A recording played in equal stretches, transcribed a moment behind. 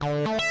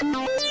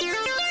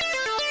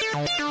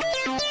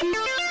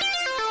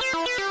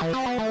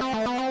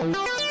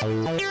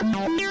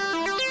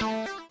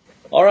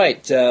All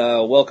right,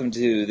 welcome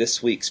to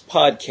this week's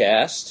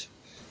podcast.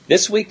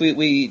 This week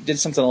we did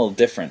something a little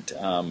different.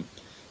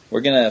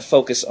 We're going to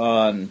focus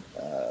on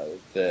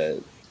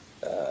the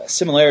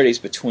similarities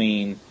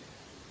between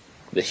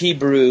the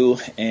Hebrew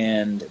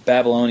and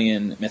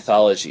Babylonian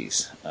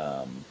mythologies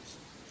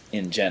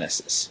in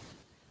Genesis.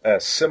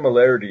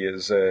 Similarity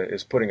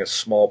is putting a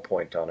small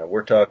point on it.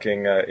 We're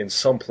talking, in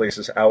some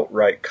places,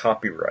 outright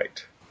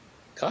copyright.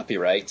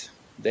 Copyright?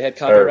 They had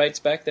copyrights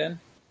back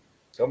then?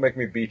 Don't make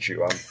me beat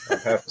you. I'm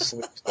half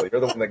asleep still.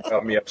 You're the one that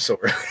got me up so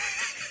early.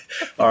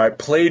 All right,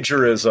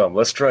 plagiarism.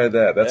 Let's try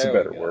that. That's a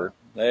better word.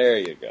 There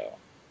you go.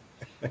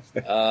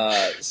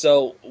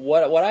 So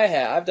what I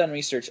have, I've done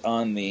research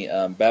on the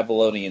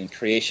Babylonian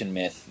creation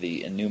myth,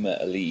 the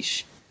Enuma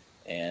Elish,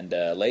 and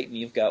Leighton,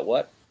 you've got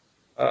what?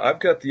 I've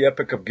got the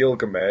Epic of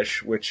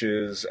Gilgamesh, which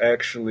is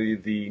actually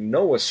the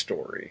Noah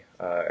story,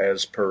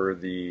 as per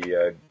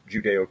the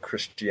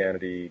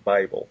Judeo-Christianity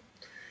Bible.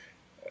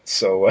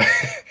 So,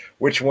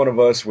 which one of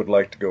us would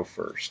like to go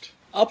first?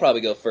 I'll probably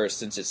go first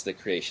since it's the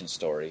creation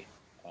story.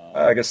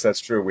 I guess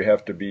that's true. We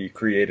have to be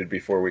created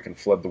before we can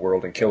flood the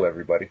world and kill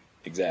everybody.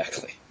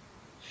 Exactly.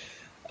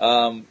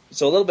 So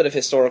a little bit of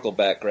historical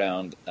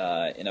background.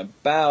 In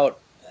about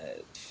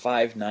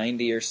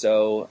 590 or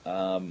so,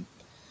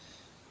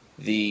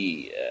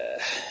 the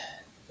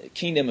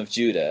kingdom of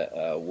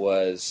Judah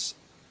was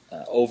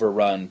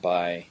overrun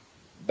by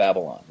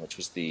Babylon, which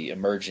was the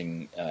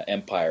emerging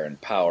empire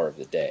and power of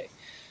the day.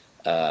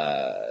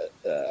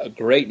 A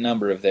great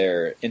number of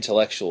their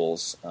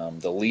intellectuals,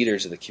 the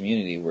leaders of the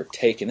community, were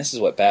taken. This is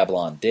what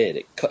Babylon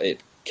did.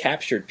 It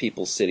captured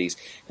people's cities,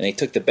 and they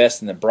took the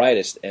best and the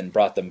brightest and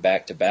brought them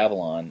back to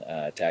Babylon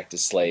to act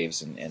as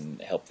slaves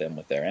and help them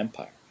with their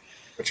empire.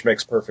 Which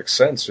makes perfect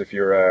sense if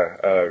you're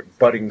a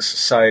budding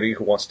society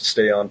who wants to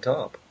stay on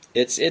top.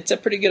 It's a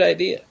pretty good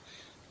idea.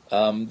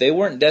 They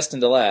weren't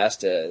destined to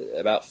last.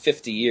 About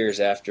 50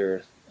 years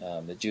after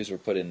the Jews were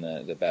put in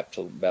the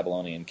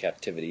Babylonian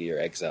captivity or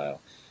exile,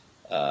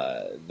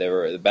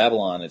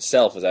 Babylon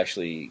itself was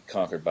actually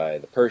conquered by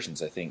the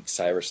Persians. I think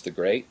Cyrus the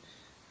Great,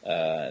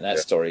 and that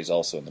story is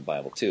also in the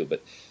Bible too.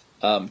 But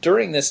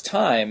during this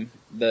time,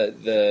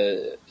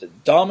 the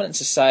dominant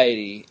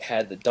society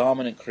had the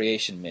dominant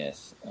creation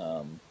myth,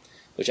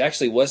 which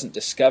actually wasn't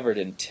discovered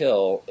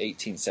until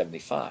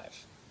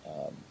 1875.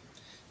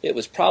 It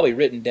was probably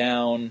written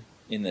down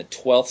in the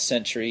 12th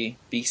century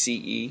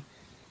BCE,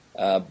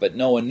 but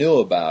no one knew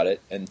about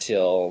it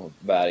until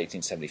about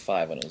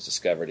 1875 when it was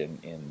discovered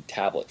in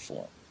tablet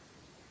form.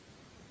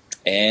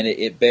 And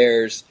it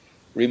bears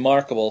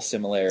remarkable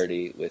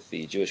similarity with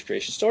the Jewish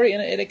creation story,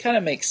 and it kind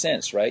of makes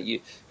sense, right?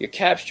 You're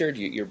captured,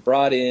 you're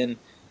brought in,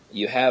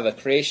 you have a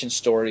creation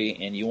story,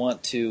 and you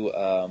want to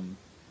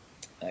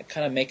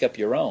kind of make up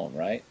your own,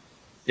 right?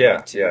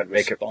 Yeah,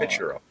 make a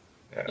picture of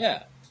it.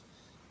 Yeah.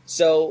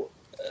 So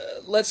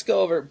let's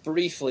go over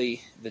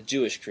briefly the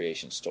Jewish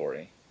creation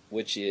story,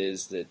 which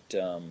is that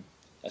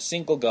a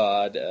single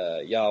God,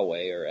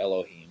 Yahweh or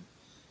Elohim,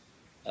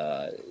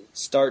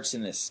 starts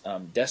in this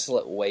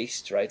desolate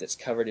waste, right, that's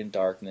covered in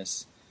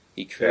darkness.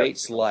 He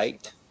creates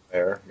light.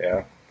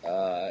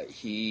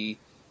 He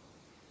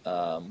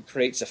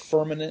creates a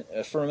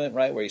firmament,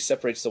 right, where he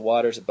separates the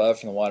waters above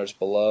from the waters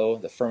below.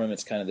 The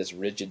firmament's kind of this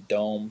rigid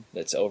dome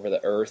that's over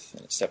the earth,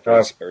 and it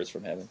separates earth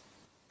from heaven.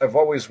 I've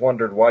always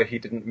wondered why he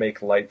didn't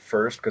make light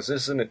first, because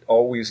isn't it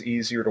always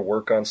easier to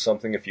work on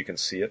something if you can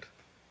see it?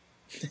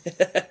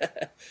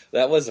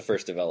 That was the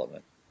first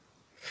development.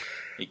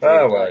 He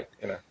created light.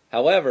 You know.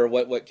 However,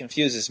 what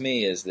confuses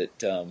me is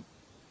that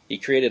he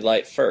created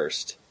light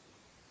first,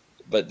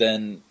 but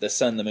then the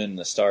sun, the moon, and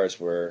the stars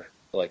were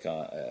like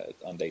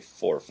on day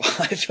 4 or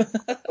 5.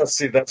 Let's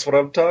see, that's what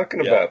I'm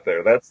talking about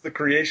there. That's the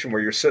creation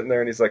where you're sitting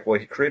there and he's like, well,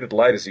 he created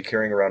light. Is he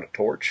carrying around a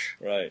torch?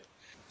 Right.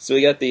 So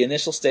we got the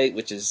initial state,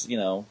 which is,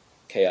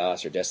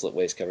 chaos or desolate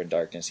waste covered in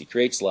darkness. He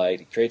creates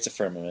light. He creates a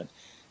firmament.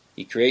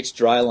 He creates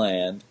dry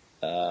land.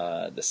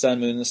 The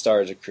sun, moon, and the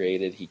stars are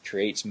created. He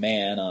creates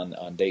man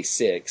on day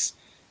 6.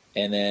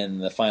 And then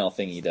the final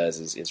thing he does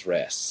is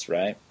rests,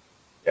 right?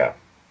 Yeah.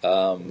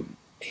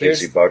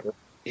 Here's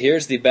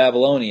the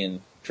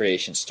Babylonian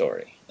creation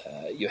story.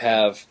 You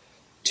have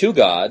two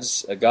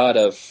gods, a god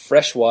of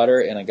fresh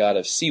water and a god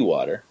of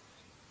seawater.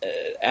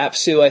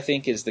 Apsu, I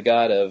think, is the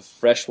god of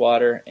fresh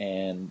water,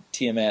 and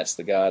Tiamat's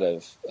the god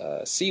of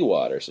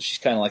seawater. So she's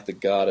kind of like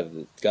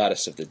the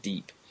goddess of the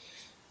deep.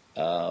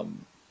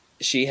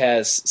 She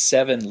has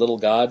 7 little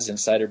gods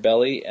inside her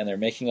belly, and they're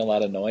making a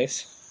lot of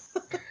noise.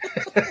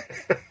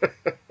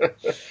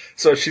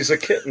 So she's a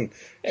kitten.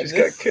 She's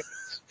got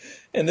kittens.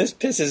 And this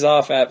pisses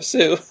off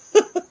Apsu.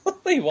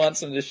 He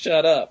wants him to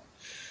shut up.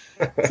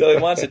 So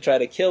he wants to try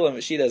to kill him,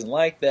 but she doesn't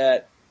like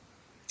that.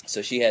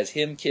 So she has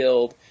him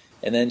killed.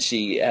 And then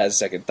she has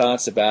second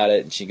thoughts about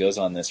it, and she goes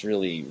on this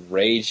really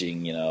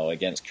raging,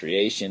 against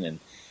creation.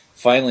 And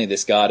finally,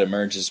 this god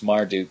emerges,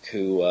 Marduk,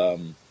 who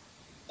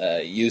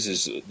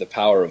uses the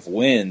power of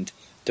wind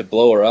to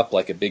blow her up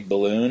like a big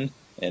balloon.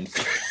 And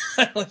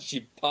finally,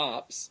 she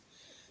pops.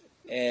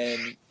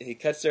 And he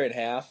cuts her in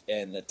half,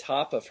 and the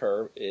top of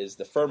her is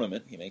the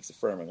firmament. He makes a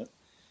firmament,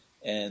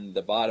 and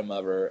the bottom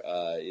of her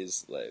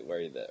is like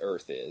where the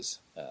earth is.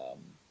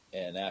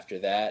 And after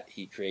that,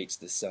 he creates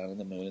the sun and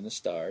the moon and the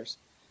stars.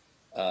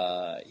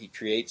 He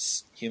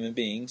creates human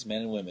beings,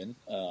 men and women,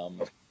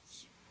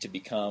 to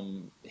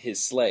become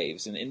his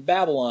slaves. And in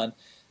Babylon,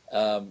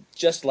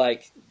 just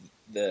like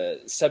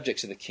the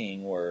subjects of the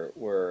king were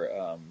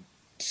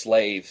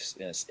slaves,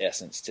 in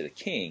essence, to the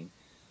king,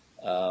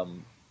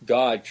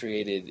 God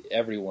created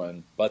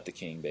everyone but the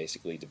king,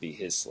 basically, to be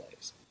his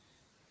slaves.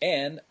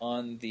 And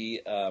on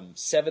the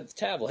seventh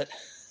tablet,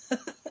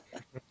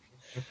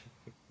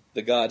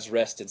 the gods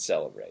rest and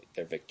celebrate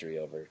their victory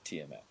over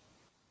Tiamat.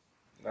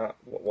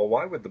 Well,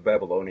 why would the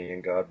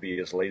Babylonian god be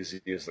as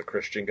lazy as the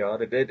Christian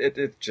god?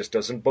 It just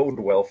doesn't bode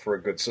well for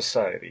a good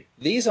society.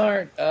 These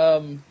aren't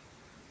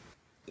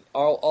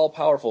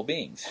all-powerful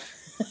beings.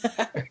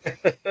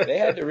 They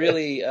had to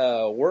really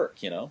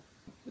work, you know.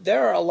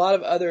 There are a lot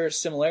of other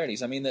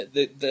similarities. I mean,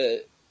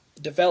 the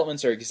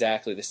developments are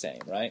exactly the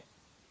same, right?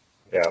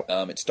 Yeah.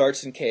 It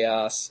starts in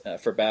chaos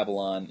for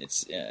Babylon.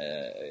 It's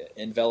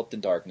enveloped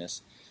in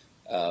darkness.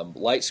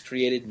 Light's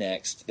created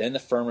next. Then the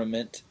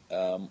firmament,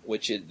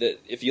 which is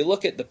if you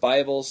look at the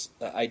Bible's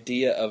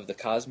idea of the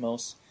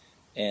cosmos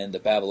and the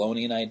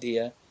Babylonian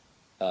idea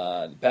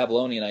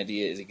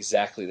is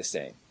exactly the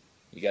same.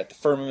 You got the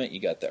firmament, you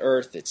got the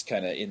earth. It's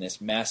kind of in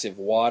this massive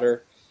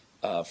water.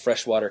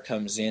 Fresh water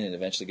comes in and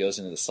eventually goes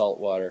into the salt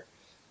water.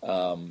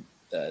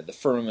 The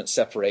firmament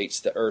separates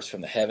the earth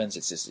from the heavens.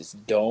 It's this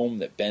dome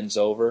that bends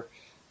over.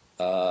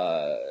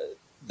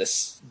 The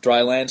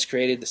dry land's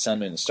created. The sun,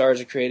 moon, and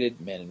stars are created.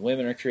 Men and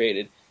women are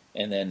created.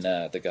 And then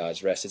the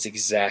gods rest. It's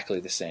exactly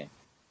the same.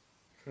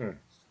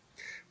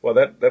 Well,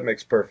 that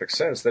makes perfect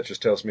sense. That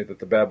just tells me that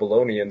the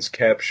Babylonians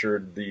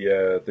captured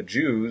the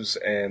Jews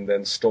and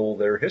then stole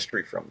their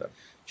history from them.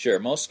 Sure,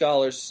 most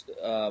scholars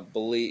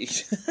believe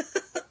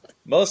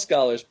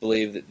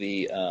that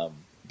the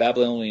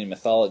Babylonian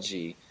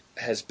mythology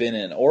has been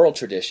an oral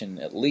tradition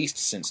at least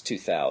since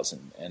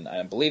 2000, and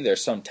I believe there are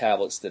some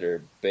tablets that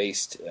are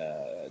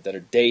that are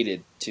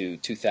dated to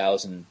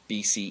 2000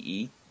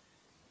 BCE.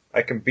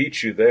 I can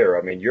beat you there.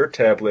 I mean, your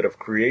tablet of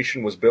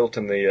creation was built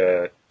in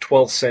the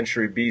 12th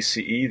century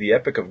BCE. The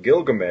Epic of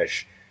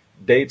Gilgamesh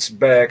dates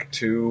back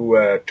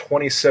to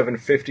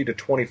 2750 to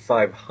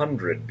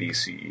 2500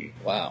 BCE.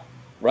 Wow.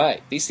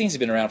 Right. These things have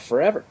been around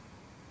forever.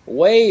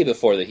 Way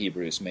before the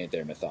Hebrews made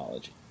their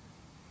mythology.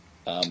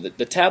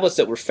 The tablets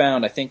that were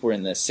found, I think, were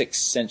in the 6th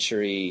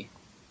century.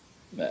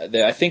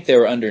 I think they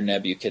were under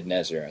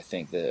Nebuchadnezzar, I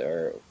think,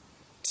 or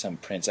some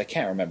prince. I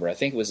can't remember. I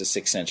think it was the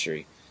 6th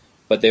century.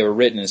 But they were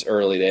written as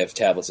early. They have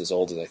tablets as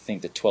old as, I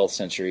think, the 12th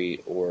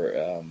century,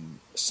 or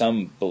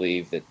some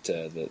believe that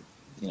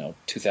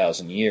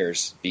 2,000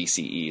 years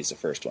BCE is the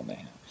first one they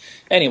have.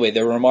 Anyway,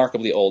 they're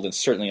remarkably old, and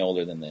certainly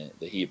older than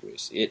the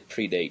Hebrews. It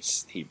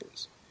predates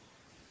Hebrews.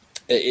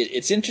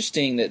 It's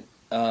interesting that,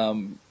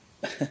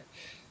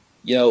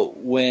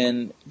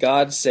 when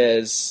God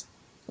says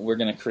we're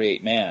going to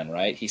create man,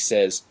 right? He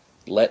says,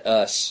 let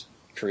us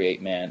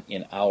create man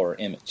in our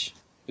image.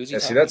 Who's he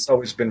talking see, that's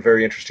always been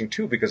very interesting,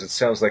 too, because it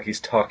sounds like he's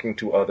talking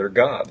to other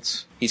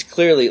gods. He's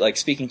clearly, like,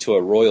 speaking to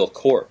a royal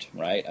court,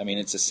 right? I mean,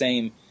 it's the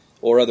same,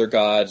 or other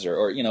gods,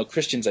 or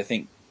Christians, I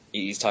think,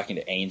 he's talking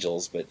to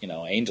angels, but,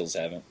 angels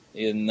haven't.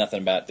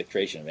 Nothing about the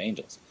creation of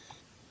angels.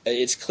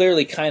 It's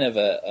clearly kind of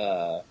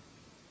a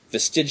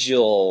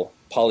vestigial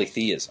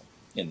polytheism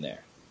in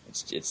there.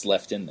 It's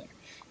left in there.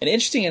 And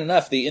interesting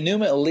enough, the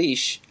Enuma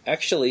Elish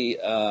actually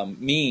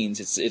means,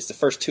 it's the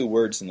first two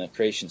words in the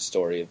creation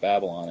story of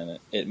Babylon, and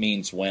it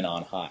means when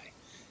on high.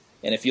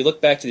 And if you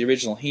look back to the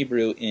original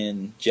Hebrew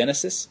in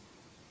Genesis,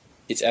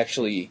 it's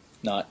actually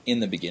not in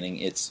the beginning,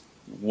 it's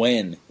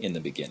when in the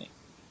beginning.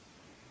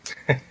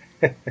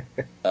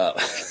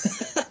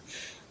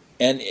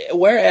 And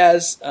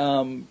whereas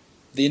the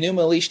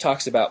Enuma Elish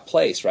talks about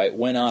place, right?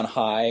 When on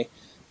high,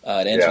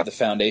 it ends with the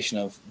foundation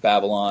of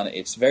Babylon.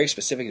 It's very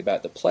specific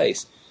about the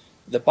place.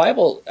 The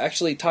Bible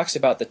actually talks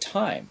about the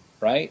time,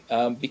 right?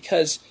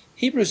 Because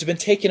Hebrews have been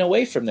taken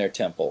away from their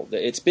temple.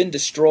 It's been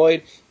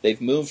destroyed.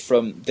 They've moved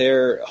from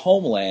their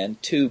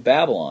homeland to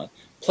Babylon.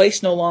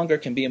 Place no longer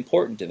can be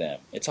important to them.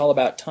 It's all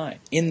about time,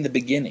 in the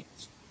beginning.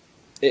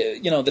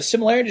 The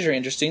similarities are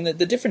interesting. The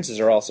differences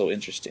are also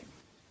interesting.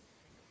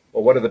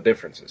 Well, what are the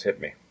differences?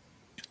 Hit me.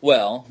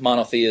 Well,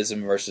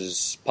 monotheism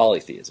versus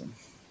polytheism.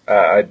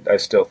 I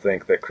still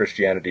think that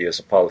Christianity is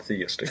a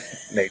polytheistic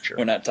nature.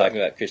 We're not talking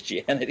about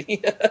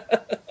Christianity.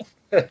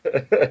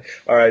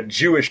 All right,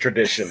 Jewish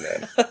tradition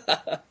then.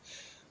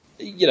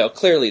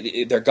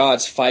 Clearly they're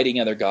gods fighting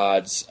other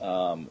gods,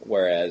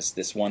 whereas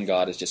this one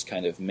God is just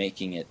kind of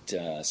making it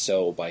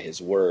so by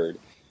his word.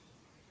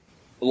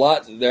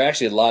 There are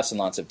actually lots and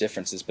lots of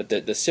differences, but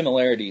the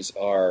similarities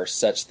are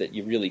such that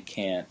you really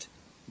can't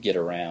get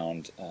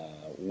around.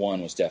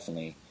 One was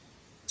definitely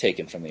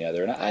taken from the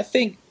other. And I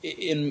think,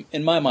 in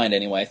my mind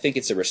anyway, I think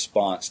it's a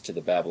response to the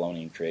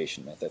Babylonian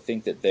creation myth. I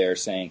think that they're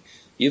saying,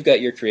 you've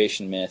got your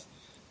creation myth,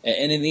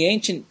 and in the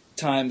ancient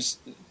times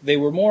they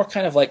were more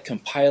kind of like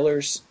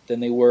compilers than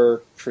they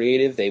were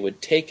creative. They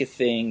would take a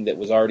thing that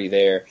was already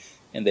there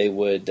and they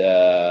would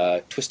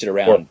twist it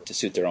around to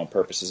suit their own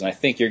purposes. And I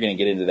think you're going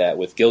to get into that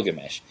with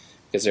Gilgamesh,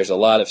 because there's a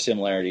lot of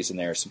similarities and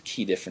there are some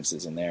key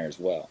differences in there as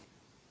well.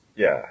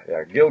 Yeah.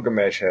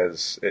 Gilgamesh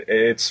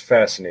it's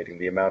fascinating,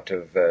 the amount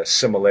of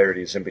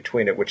similarities in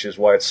between it, which is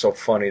why it's so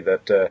funny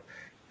that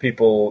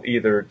people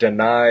either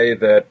deny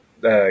that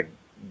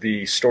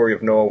the story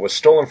of Noah was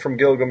stolen from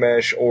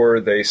Gilgamesh, or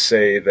they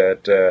say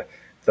that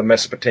the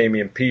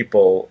Mesopotamian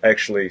people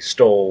actually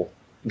stole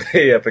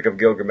the Epic of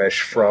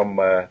Gilgamesh from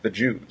the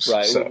Jews.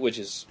 Right, so. Which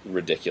is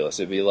ridiculous.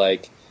 It'd be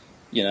like,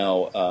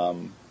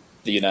 the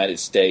United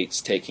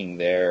States taking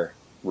their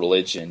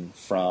religion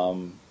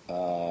from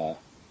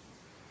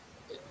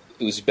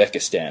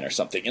Uzbekistan or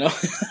something,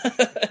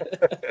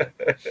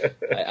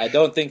 I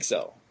don't think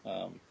so.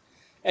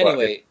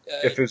 Anyway... Well,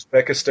 if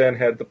Uzbekistan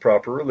had the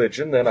proper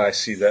religion, then I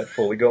see that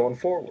fully going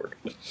forward.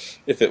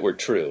 If it were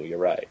true, you're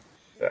right.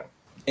 Yeah.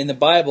 In the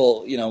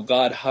Bible,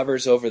 God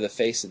hovers over the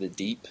face of the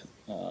deep,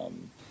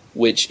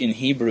 which in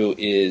Hebrew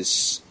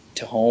is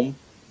Tehom,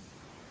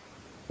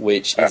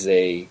 which is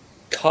a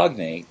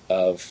cognate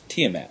of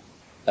Tiamat.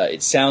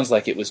 It sounds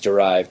like it was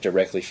derived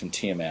directly from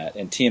Tiamat,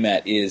 and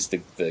Tiamat is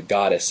the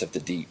goddess of the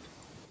deep.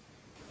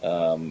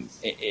 And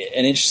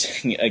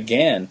interesting,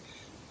 again,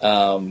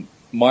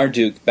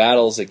 Marduk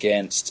battles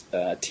against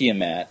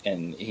Tiamat,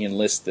 and he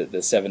enlists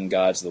the seven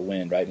gods of the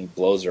wind, right? And he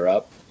blows her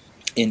up.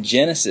 In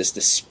Genesis,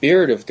 the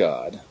spirit of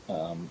God,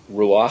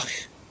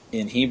 Ruach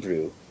in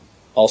Hebrew,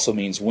 also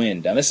means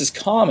wind. Now, this is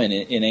common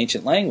in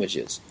ancient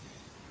languages.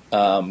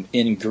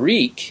 In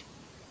Greek,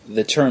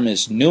 the term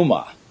is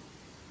pneuma,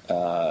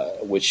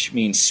 which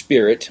means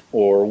spirit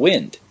or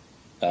wind.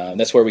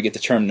 That's where we get the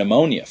term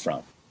pneumonia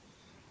from.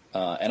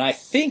 And I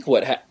think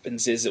what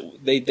happens is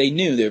that they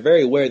knew, they're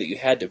very aware that you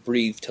had to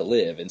breathe to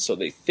live, and so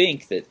they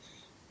think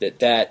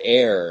that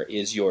air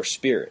is your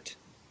spirit.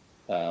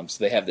 So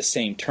they have the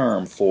same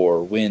term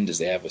for wind as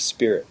they have with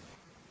spirit.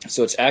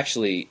 So it's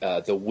actually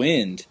the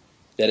wind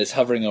that is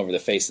hovering over the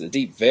face of the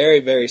deep,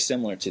 very, very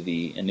similar to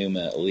the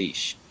Enuma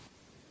Elish.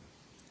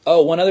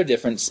 Oh, one other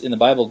difference. In the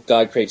Bible,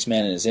 God creates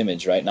man in his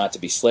image, right? Not to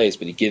be slaves,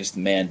 but he gives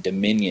man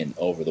dominion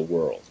over the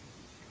world.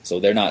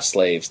 So they're not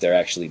slaves, they're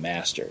actually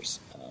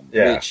masters.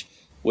 Which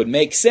would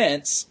make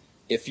sense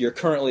if you're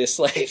currently a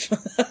slave.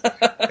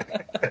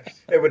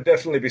 It would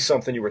definitely be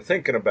something you were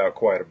thinking about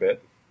quite a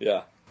bit.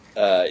 Yeah.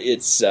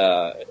 It's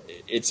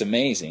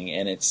amazing,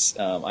 and it's,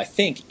 I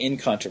think,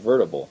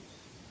 incontrovertible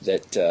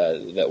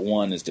that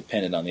one is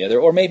dependent on the other,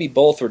 or maybe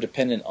both were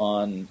dependent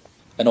on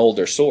an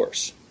older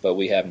source, but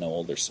we have no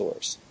older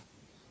source.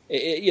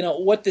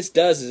 What this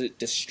does is it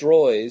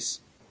destroys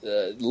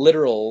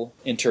literal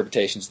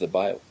interpretations of the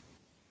Bible.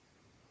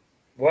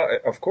 Well,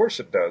 of course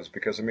it does,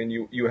 because,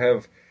 you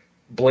have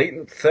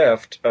blatant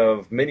theft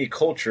of many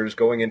cultures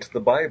going into the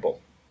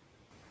Bible.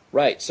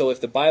 Right, so if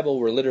the Bible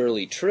were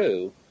literally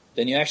true,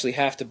 then you actually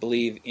have to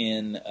believe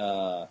in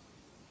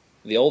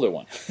the older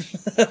one,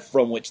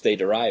 from which they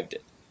derived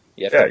it.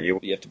 You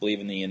have to believe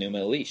in the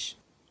Enuma Elish.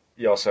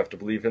 You also have to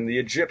believe in the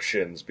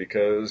Egyptians,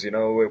 because,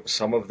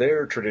 some of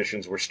their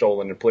traditions were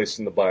stolen and placed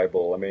in the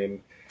Bible.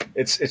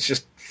 It's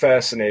just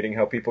fascinating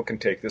how people can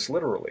take this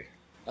literally.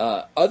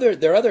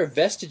 There are other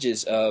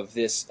vestiges of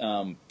this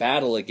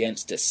battle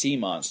against a sea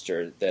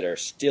monster that are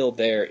still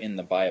there in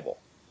the Bible,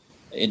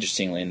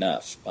 interestingly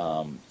enough.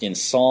 In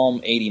Psalm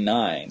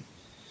 89,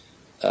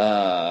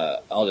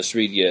 I'll just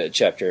read you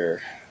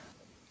chapter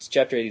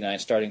 89,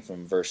 starting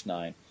from verse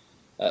 9.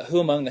 Who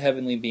among the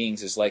heavenly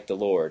beings is like the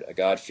Lord, a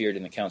God feared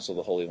in the council of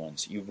the holy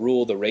ones? You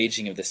rule the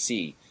raging of the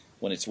sea.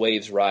 When its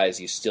waves rise,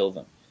 you still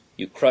them.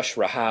 You crush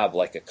Rahab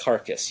like a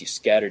carcass. You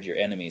scattered your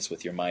enemies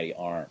with your mighty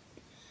arm.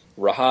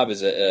 Rahab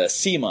is a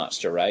sea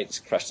monster, right? It's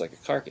crushed like a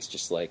carcass,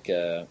 just like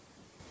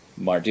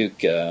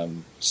Marduk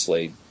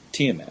slayed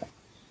Tiamat.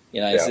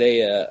 In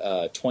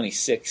Isaiah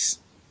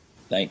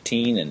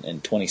 26:19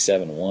 and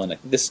 27:1,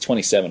 this is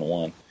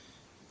 27:1.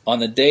 On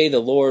the day the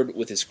Lord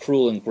with his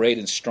cruel and great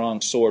and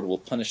strong sword will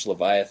punish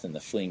Leviathan the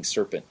fleeing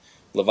serpent,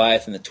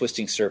 Leviathan the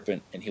twisting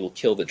serpent, and he will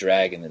kill the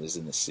dragon that is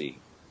in the sea.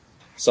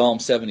 Psalm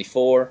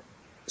 74,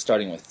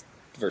 starting with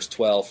verse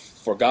 12,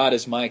 For God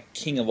is my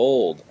king of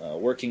old,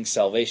 working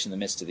salvation in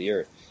the midst of the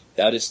earth.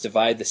 Thou didst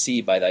divide the sea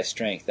by thy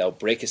strength. Thou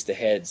breakest the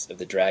heads of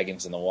the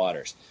dragons in the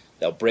waters.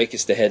 Thou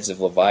breakest the heads of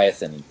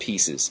Leviathan in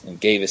pieces, and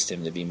gavest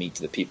him to be meat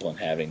to the people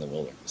inhabiting the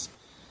wilderness.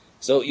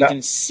 So you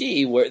can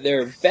see where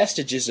there are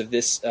vestiges of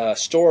this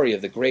story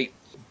of the great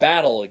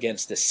battle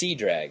against the sea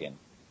dragon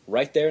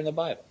right there in the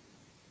Bible.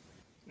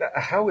 Now,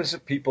 how is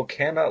it people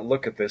cannot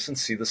look at this and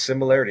see the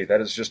similarity?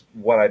 That is just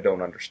what I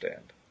don't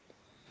understand.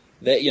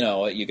 That,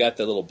 you got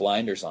the little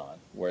blinders on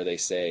where they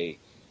say,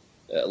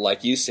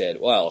 like you said,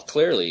 well,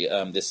 clearly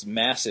this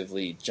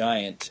massively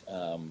giant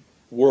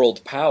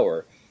world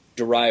power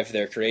derived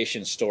their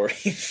creation story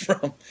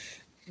from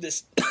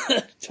this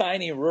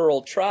tiny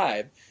rural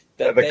tribe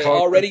that they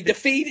already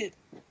defeated.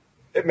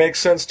 It makes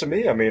sense to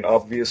me.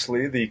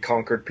 Obviously, the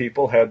conquered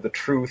people had the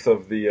truth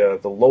of the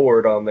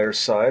Lord on their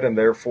side, and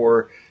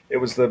therefore It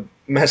was the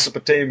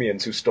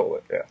Mesopotamians who stole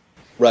it. Yeah.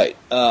 Right.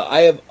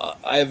 I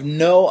have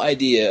no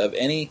idea of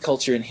any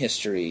culture in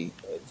history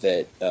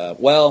that.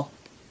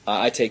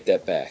 I take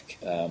that back.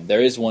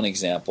 There is one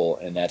example,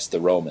 and that's the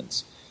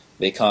Romans.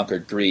 They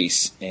conquered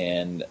Greece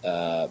and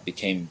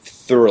became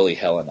thoroughly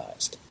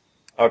Hellenized.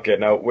 Okay,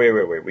 now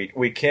wait.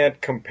 We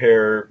can't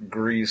compare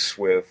Greece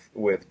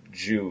with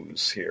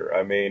Jews here.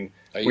 I mean,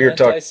 Are you we're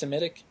talking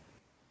anti-Semitic?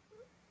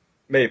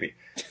 maybe.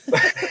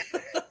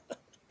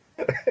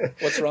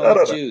 What's wrong I with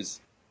don't know.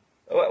 Jews?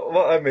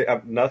 Well, I mean,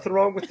 nothing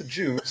wrong with the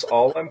Jews.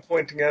 All I'm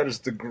pointing out is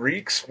the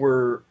Greeks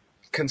were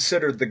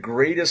considered the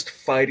greatest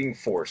fighting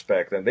force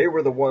back then. They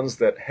were the ones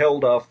that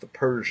held off the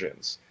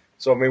Persians.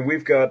 So, I mean,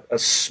 we've got a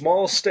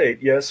small state,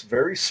 yes,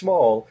 very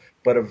small,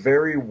 but a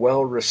very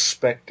well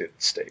respected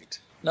state.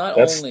 Not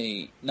That's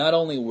only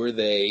were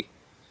they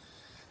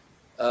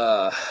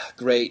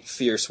great,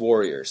 fierce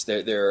warriors.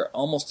 They're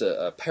almost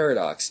a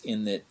paradox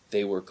in that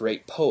they were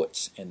great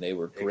poets and they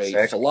were great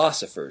exactly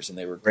philosophers and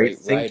they were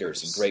great great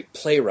writers and thinkers. great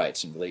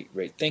playwrights and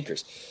great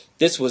thinkers.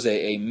 This was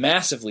a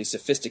massively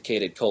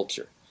sophisticated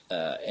culture.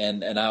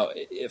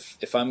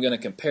 If I'm going to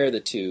compare the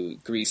two,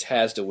 Greece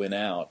has to win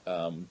out.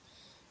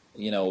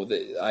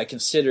 I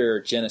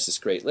consider Genesis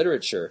great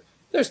literature.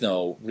 There's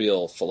no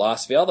real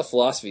philosophy. All the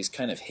philosophy is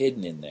kind of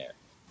hidden in there.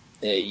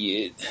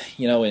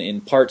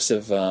 In parts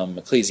of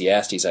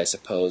Ecclesiastes, I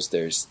suppose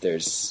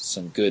there's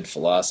some good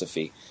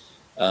philosophy,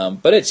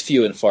 but it's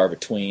few and far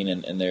between,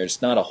 and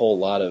there's not a whole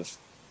lot of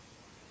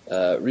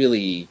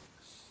really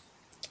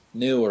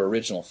new or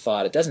original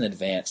thought. It doesn't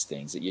advance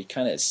things. You're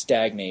kind of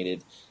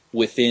stagnated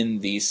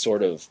within these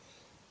sort of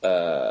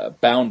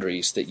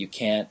boundaries that you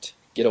can't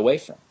get away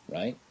from,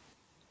 right?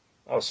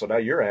 Oh, so now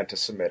you're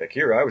anti-Semitic.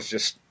 Here, I was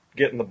just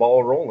getting the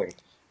ball rolling.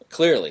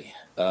 Clearly,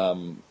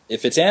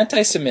 if it's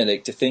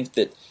anti-Semitic to think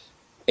that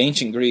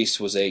ancient Greece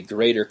was a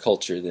greater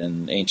culture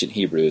than ancient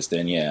Hebrews,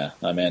 then yeah,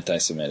 I'm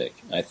anti-Semitic.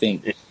 I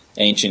think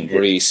ancient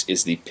Greece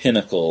is the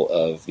pinnacle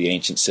of the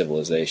ancient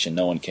civilization.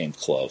 No one came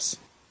close.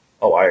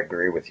 Oh, I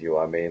agree with you.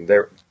 I mean,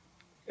 there,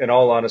 in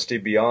all honesty,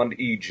 beyond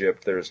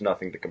Egypt, there's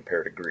nothing to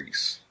compare to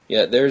Greece.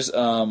 Yeah, there's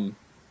no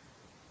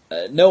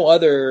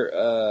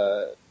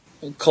other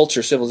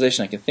culture,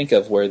 civilization I can think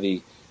of where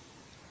the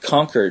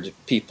conquered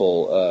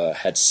people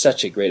had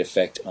such a great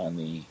effect on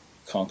the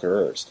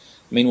conquerors.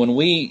 I mean, when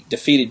we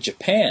defeated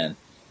Japan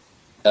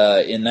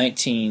in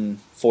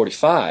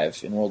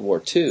 1945 in World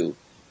War II,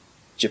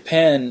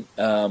 Japan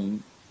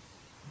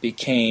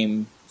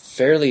became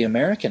fairly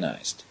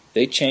Americanized.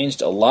 They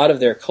changed a lot of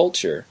their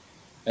culture,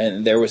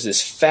 and there was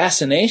this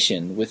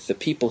fascination with the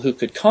people who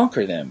could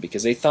conquer them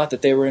because they thought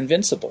that they were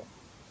invincible.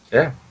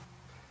 Yeah.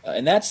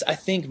 And that's, I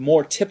think,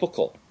 more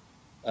typical.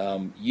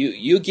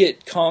 You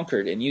get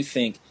conquered and you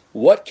think,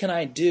 what can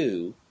I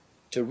do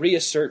to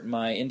reassert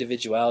my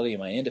individuality,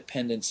 my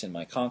independence, and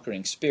my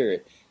conquering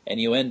spirit? And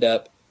you end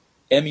up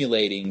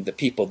emulating the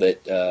people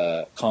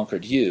that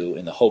conquered you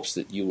in the hopes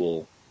that you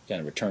will kind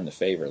of return the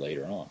favor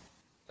later on.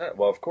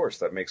 Well, of course,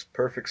 that makes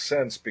perfect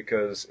sense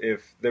because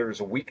if there's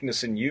a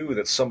weakness in you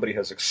that somebody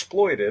has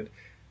exploited,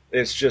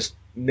 it's just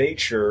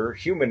nature,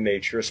 human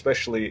nature,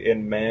 especially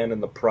in man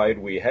and the pride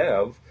we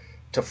have,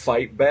 to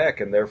fight back,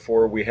 and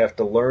therefore we have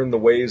to learn the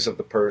ways of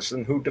the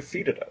person who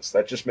defeated us.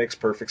 That just makes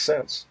perfect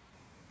sense.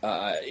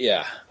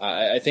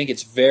 I think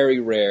it's very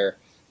rare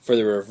for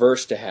the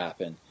reverse to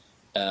happen.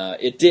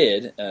 It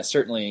did,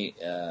 certainly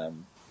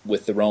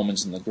with the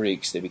Romans and the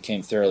Greeks. They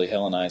became thoroughly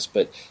Hellenized,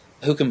 but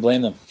who can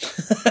blame them?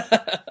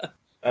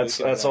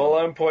 That's all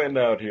I'm pointing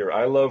out here.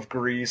 I love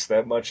Greece.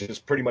 That much is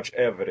pretty much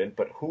evident,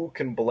 but who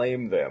can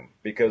blame them?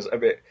 Because, I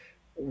mean,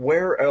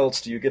 where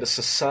else do you get a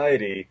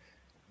society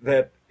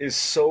that is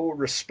so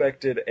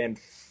respected and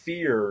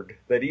feared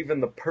that even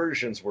the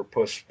Persians were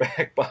pushed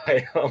back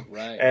by them,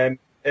 Right. and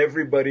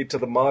everybody to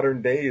the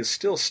modern day is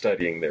still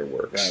studying their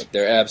works. Right.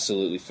 They're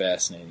absolutely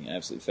fascinating,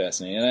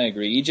 And I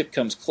agree. Egypt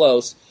comes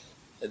close.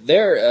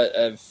 They're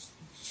a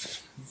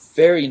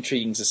very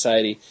intriguing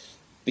society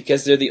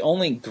because they're the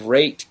only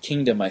great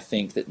kingdom, I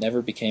think, that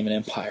never became an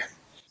empire.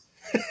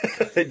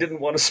 They didn't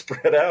want to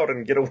spread out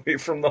and get away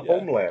from the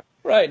homeland.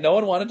 Right. No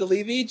one wanted to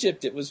leave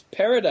Egypt. It was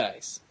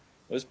paradise.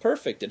 It was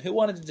perfect. And who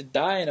wanted to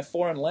die in a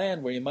foreign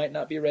land where you might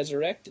not be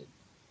resurrected?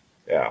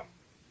 Yeah.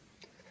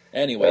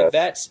 Anyway,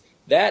 that's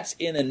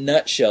in a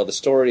nutshell the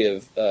story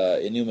of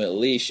Enuma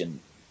Elish, and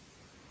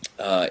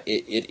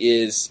it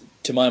is,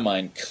 to my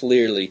mind,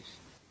 clearly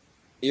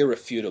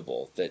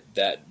irrefutable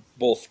that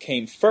both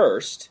came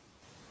first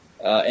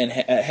and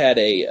had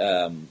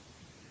a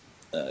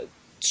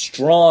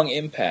strong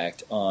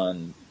impact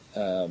on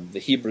the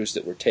Hebrews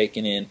that were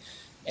taken in.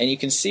 And you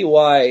can see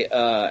why,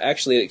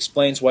 actually it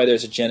explains why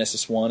there's a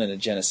Genesis 1 and a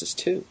Genesis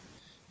 2.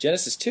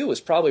 Genesis 2 was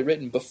probably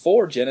written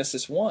before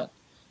Genesis 1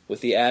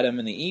 with the Adam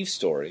and the Eve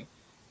story.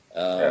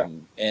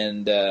 And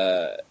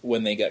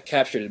when they got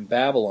captured in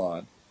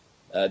Babylon,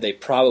 they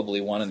probably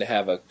wanted to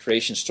have a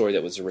creation story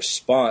that was a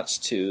response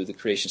to the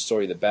creation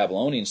story of the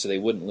Babylonians so they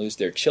wouldn't lose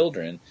their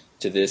children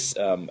to this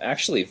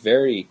actually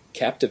very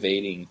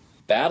captivating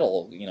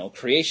battle,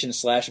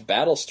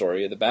 creation/battle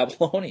story of the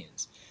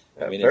Babylonians.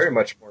 I mean, Very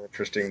much more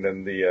interesting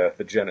than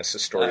the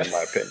Genesis story, in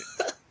my opinion.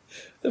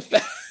 the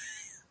fact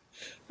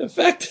the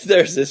fact that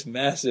there's this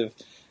massive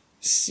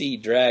sea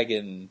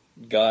dragon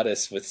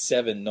goddess with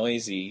 7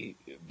 noisy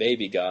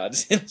baby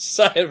gods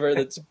inside of her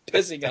that's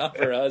pissing off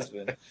her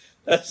husband.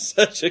 That's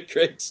such a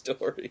great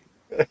story.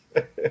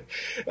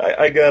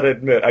 I gotta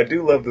admit, I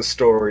do love the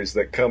stories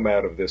that come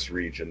out of this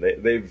region.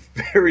 They've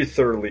very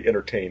thoroughly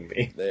entertained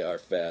me. They are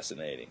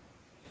fascinating.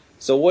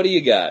 So what do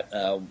you got?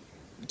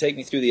 Take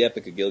me through the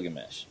Epic of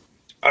Gilgamesh.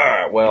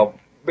 Well,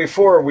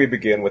 before we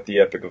begin with the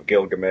Epic of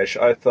Gilgamesh,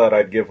 I thought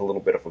I'd give a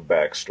little bit of a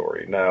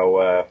backstory.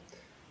 Now,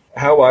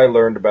 how I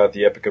learned about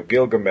the Epic of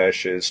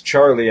Gilgamesh is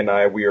Charlie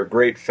and we are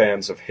great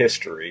fans of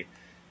history,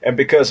 and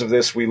because of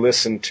this, we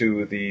listen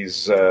to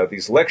these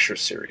lecture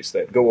series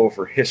that go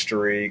over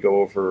history,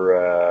 go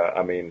over,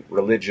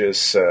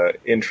 religious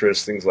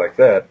interests, things like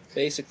that.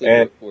 Basically,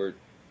 and, we're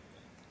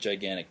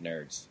gigantic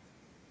nerds.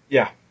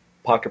 Yeah,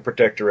 pocket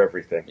protector,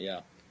 everything.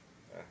 Yeah.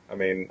 I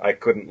mean, I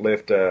couldn't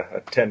lift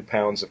 10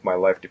 pounds if my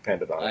life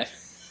depended on it.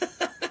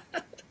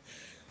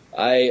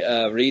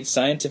 I read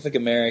Scientific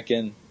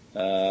American.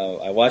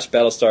 I watch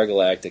Battlestar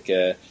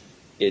Galactica.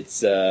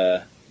 It's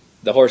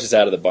the horse is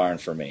out of the barn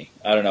for me.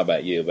 I don't know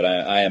about you, but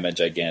I am a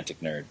gigantic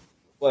nerd.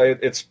 Well,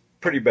 it's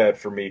pretty bad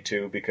for me,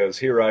 too, because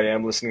here I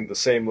am listening to the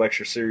same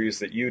lecture series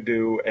that you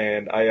do,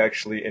 and I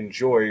actually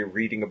enjoy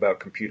reading about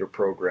computer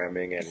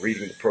programming and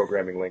reading the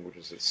programming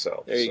languages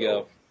itself. There you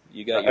go.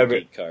 You got your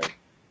geek card.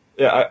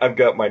 Yeah, I've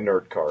got my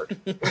nerd card.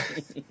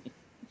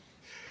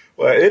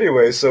 Well,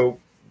 anyway, so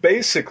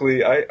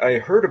basically I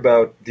heard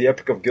about the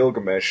Epic of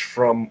Gilgamesh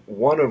from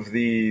one of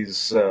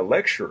these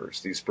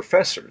lecturers, these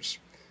professors.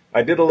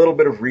 I did a little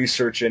bit of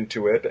research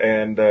into it,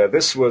 and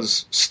this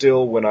was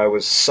still when I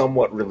was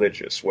somewhat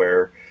religious,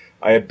 where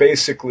I had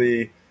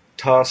basically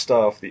tossed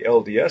off the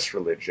LDS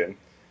religion,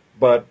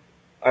 but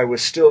I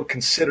was still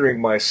considering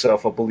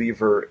myself a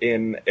believer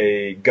in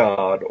a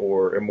god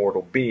or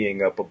immortal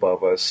being up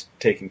above us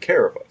taking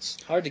care of us.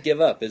 Hard to give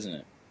up, isn't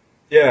it?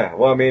 Yeah,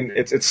 well, I mean,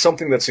 it's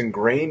something that's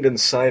ingrained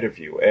inside of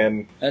you,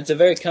 and it's a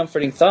very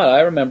comforting thought.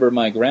 I remember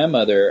my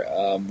grandmother,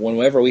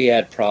 whenever we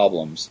had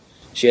problems,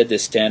 she had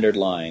this standard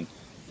line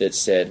that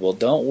said, well,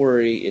 don't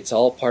worry, it's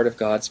all part of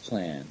God's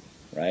plan,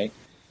 right?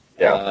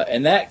 Yeah.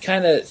 And that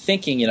kind of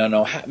thinking,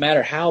 no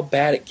matter how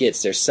bad it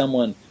gets, there's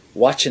someone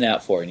watching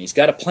out for you, and he's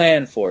got a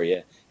plan for you,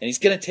 and he's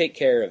going to take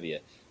care of you.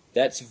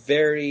 That's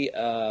very,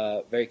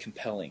 very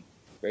compelling,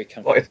 very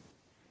comforting.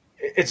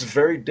 Well, it's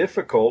very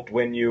difficult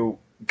when you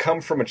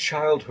come from a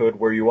childhood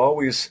where you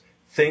always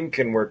think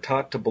and were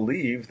taught to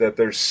believe that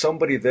there's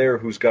somebody there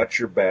who's got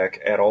your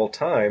back at all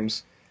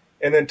times,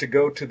 and then to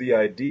go to the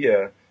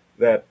idea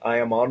that I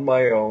am on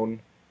my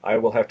own, I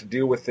will have to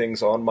deal with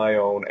things on my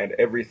own, and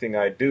everything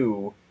I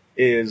do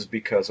is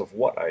because of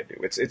what I do.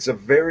 It's a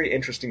very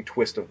interesting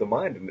twist of the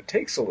mind, and it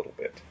takes a little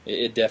bit.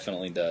 It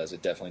definitely does.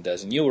 It definitely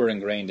does. And you were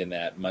ingrained in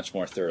that much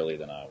more thoroughly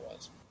than I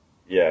was.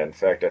 Yeah, in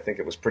fact, I think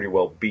it was pretty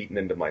well beaten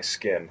into my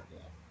skin. Yeah.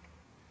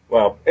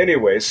 Well,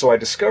 anyway, so I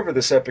discovered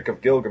this Epic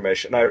of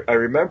Gilgamesh, and I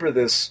remember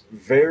this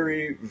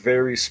very,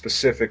 very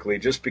specifically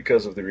just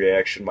because of the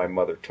reaction my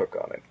mother took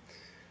on it.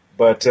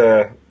 But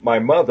my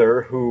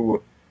mother,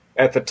 who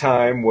at the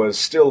time was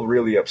still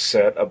really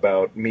upset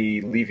about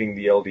me leaving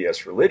the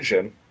LDS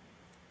religion,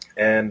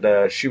 and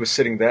she was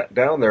sitting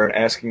down there and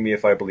asking me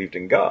if I believed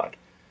in God.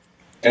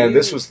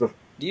 This was the...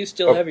 Do you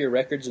still have your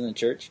records in the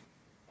church?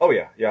 Oh,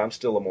 yeah, I'm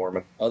still a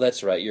Mormon. Oh,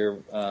 that's right. You're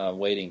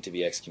waiting to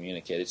be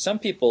excommunicated. Some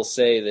people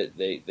say that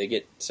they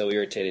get so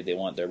irritated they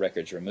want their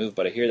records removed,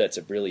 but I hear that's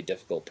a really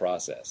difficult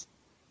process.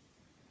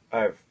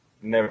 I've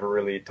never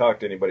really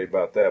talked to anybody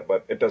about that,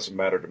 but it doesn't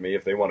matter to me.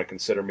 If they want to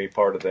consider me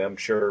part of them,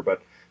 sure, but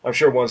I'm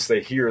sure once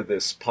they hear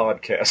this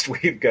podcast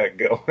we've got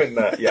going,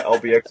 I'll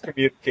be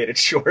excommunicated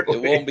shortly.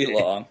 It won't be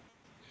long.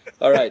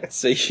 All right,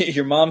 so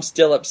your mom's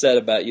still upset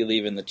about you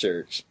leaving the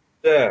church.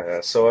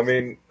 Yeah, so I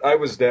mean, I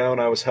was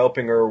down, I was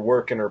helping her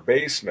work in her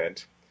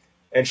basement,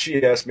 and she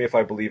had asked me if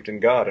I believed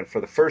in God, and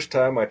for the first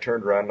time I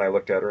turned around and I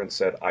looked at her and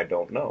said, I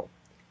don't know.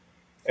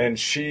 And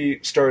she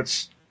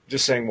starts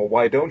just saying, well,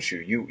 why don't you?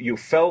 You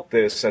felt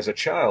this as a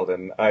child,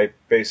 and I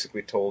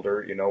basically told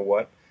her, you know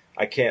what,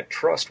 I can't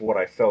trust what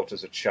I felt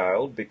as a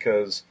child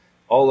because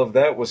all of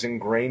that was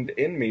ingrained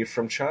in me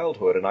from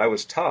childhood, and I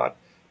was taught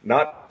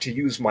not to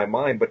use my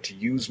mind, but to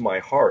use my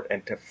heart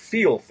and to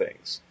feel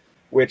things,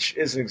 which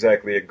isn't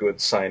exactly a good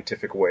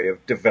scientific way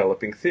of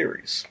developing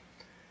theories.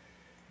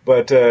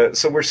 But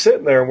so we're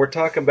sitting there and we're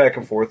talking back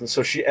and forth, and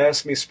so she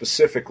asked me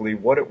specifically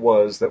what it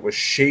was that was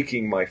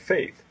shaking my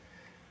faith.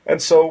 And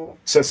so,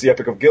 since the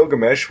Epic of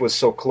Gilgamesh was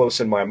so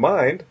close in my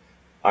mind,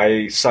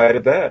 I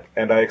cited that,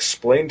 and I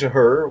explained to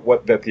her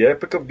that the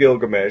Epic of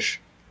Gilgamesh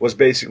was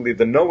basically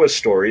the Noah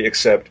story,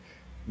 except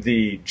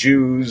the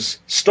Jews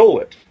stole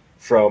it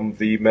from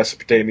the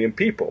Mesopotamian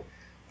people.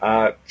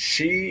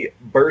 She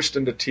burst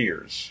into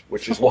tears,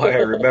 which is why I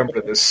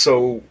remember this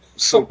so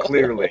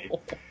clearly.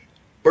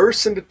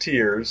 Bursts into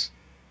tears,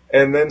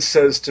 and then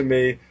says to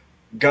me,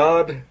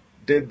 God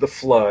did the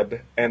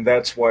flood, and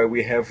that's why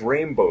we have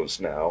rainbows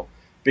now.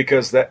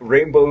 because that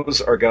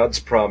rainbows are God's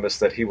promise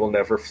that he will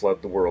never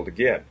flood the world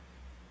again.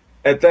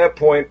 At that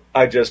point,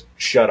 I just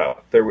shut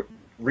up. There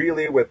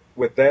really,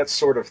 with that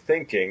sort of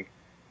thinking,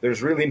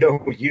 there's really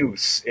no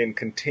use in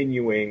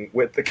continuing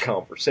with the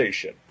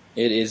conversation.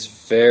 It is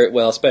very,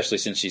 well, especially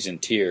since she's in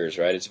tears,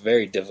 right? It's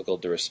very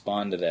difficult to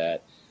respond to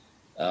that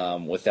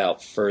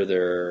without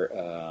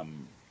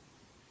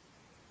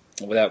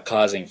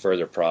causing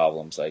further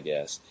problems, I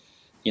guess.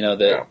 You know,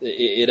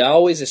 it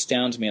always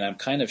astounds me, and I'm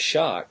kind of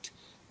shocked,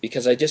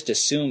 because I just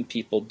assume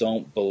people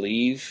don't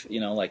believe, you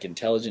know, like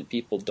intelligent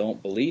people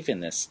don't believe in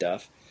this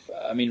stuff.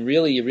 I mean,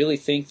 really, you really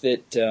think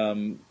that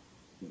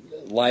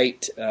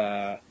light,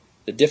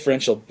 the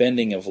differential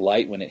bending of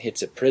light when it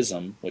hits a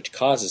prism, which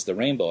causes the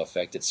rainbow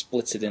effect, it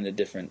splits it into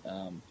different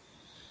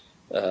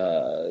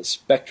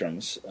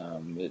spectrums.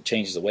 It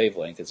changes the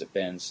wavelength as it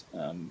bends,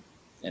 and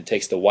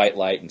takes the white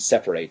light and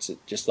separates it,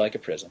 just like a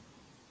prism.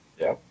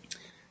 Yeah.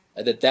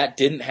 That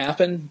didn't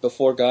happen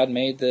before God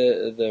made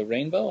the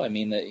rainbow. I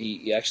mean, that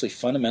he actually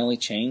fundamentally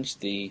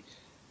changed the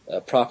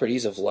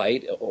properties of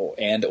light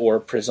or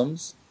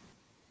prisms.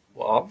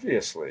 Well,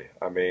 obviously.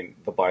 I mean,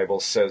 the Bible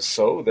says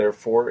so,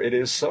 therefore it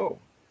is so.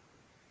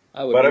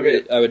 I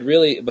would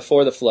really,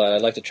 before the flood,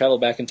 I'd like to travel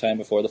back in time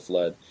before the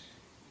flood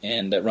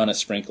and run a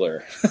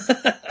sprinkler.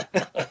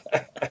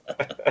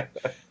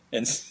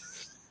 And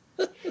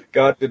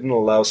God didn't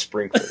allow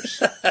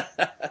sprinklers.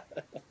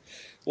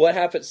 What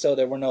happened? So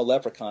there were no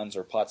leprechauns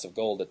or pots of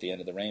gold at the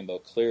end of the rainbow,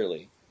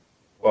 clearly.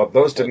 Well,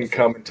 those didn't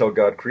come until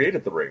God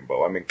created the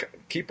rainbow. I mean,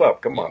 keep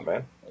up. Come on,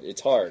 man.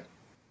 It's hard.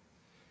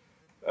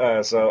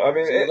 So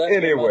you left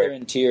anyway. Your mother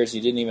in tears.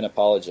 You didn't even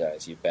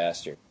apologize, you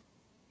bastard.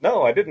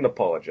 No, I didn't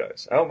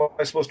apologize. How am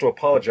I supposed to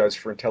apologize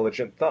for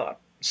intelligent thought?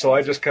 So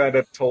I just kind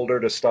of told her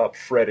to stop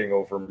fretting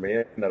over me,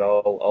 and that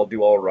I'll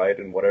do all right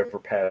in whatever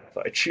path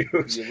I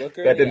choose. That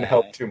didn't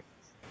help too much.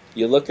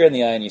 You look her in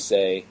the eye and you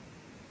say,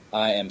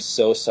 "I am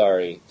so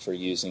sorry for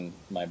using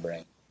my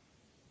brain."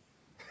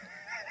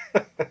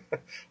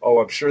 Oh,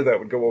 I'm sure that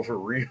would go over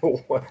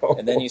real well.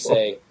 And then you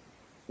say,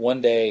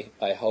 "One day,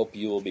 I hope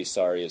you will be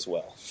sorry as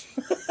well."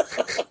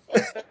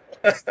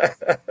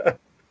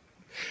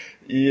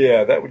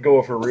 Yeah, that would go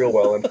over real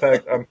well. In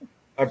fact,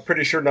 I'm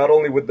pretty sure not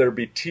only would there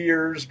be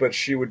tears, but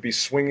she would be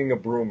swinging a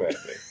broom at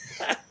me.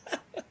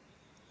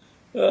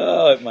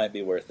 Oh, it might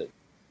be worth it.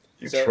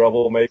 You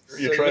troublemaker.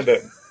 You're trying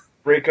to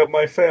break up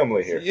my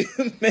family here. You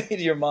made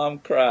your mom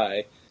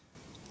cry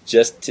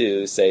just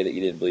to say that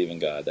you didn't believe in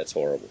God. That's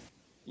horrible.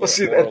 Well,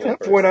 see, at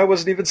that point, I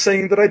wasn't even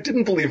saying that I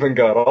didn't believe in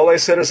God. All I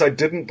said is I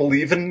didn't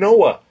believe in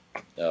Noah.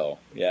 Oh,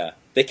 yeah.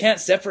 They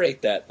can't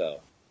separate that, though.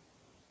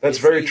 That's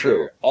very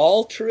true.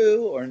 All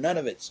true or none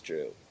of it's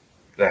true.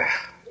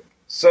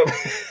 So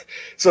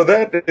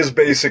that is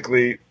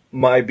basically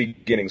my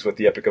beginnings with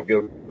the Epic of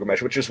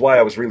Gilgamesh, which is why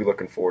I was really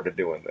looking forward to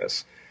doing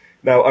this.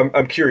 Now,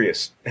 I'm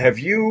curious. Have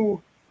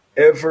you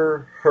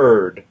ever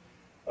heard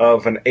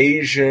of an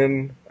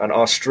Asian, an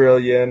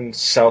Australian,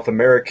 South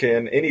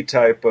American, any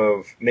type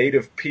of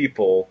native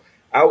people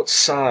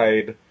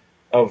outside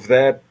of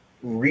that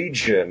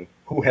region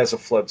who has a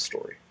flood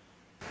story?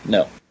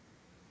 No.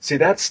 See,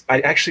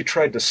 I actually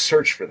tried to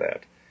search for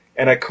that,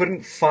 and I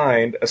couldn't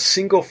find a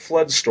single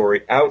flood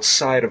story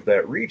outside of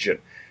that region.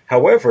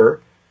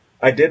 However,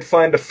 I did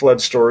find a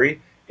flood story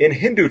in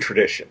Hindu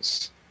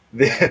traditions.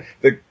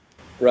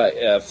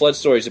 Right, flood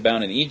stories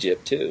abound in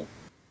Egypt, too.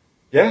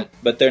 Yeah.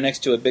 But they're next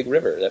to a big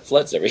river that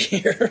floods every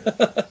year.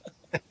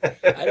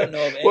 I don't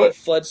know of any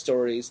flood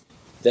stories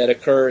that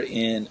occur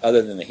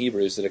other than the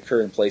Hebrews, that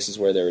occur in places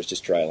where there is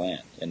just dry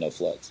land and no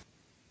floods.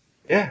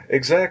 Yeah,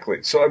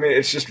 exactly. So, I mean,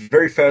 it's just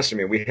very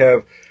fascinating.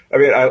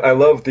 I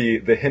love the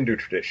Hindu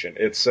tradition.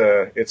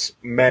 It's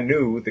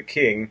Manu, the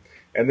king,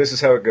 and this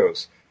is how it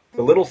goes.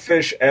 The little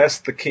fish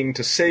asked the king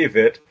to save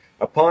it.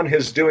 Upon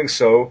his doing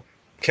so,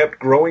 kept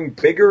growing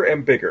bigger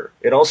and bigger.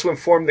 It also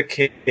informed the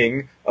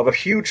king of a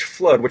huge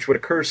flood which would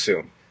occur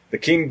soon. The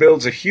king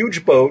builds a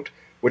huge boat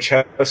which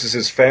houses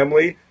his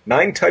family,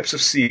 9 types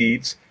of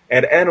seeds,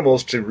 and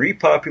animals to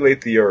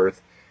repopulate the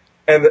earth,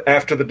 and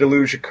after the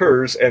deluge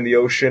occurs and the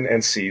ocean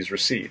and seas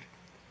recede.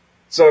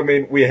 So, I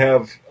mean, we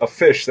have a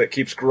fish that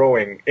keeps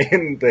growing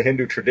in the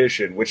Hindu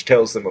tradition, which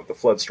tells them of the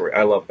flood story.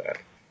 I love that.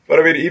 But,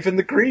 I mean, even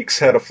the Greeks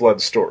had a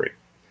flood story.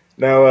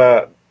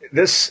 Now,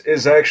 this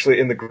is actually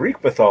in the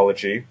Greek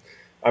mythology.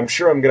 I'm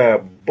sure I'm going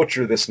to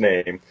butcher this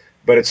name,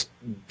 but it's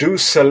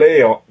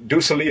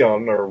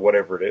Deucalion, or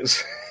whatever it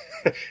is,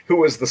 who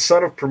was the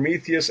son of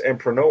Prometheus and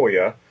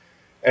Pronoia.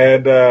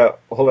 And,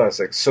 hold on a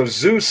sec. So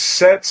Zeus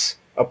sets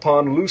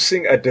upon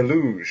loosing a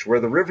deluge,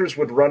 where the rivers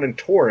would run in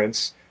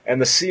torrents,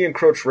 and the sea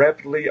encroach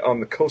rapidly on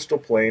the coastal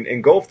plain,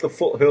 engulf the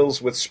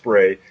foothills with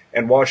spray,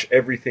 and wash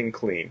everything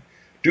clean.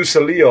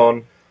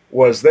 Deucalion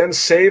was then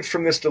saved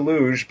from this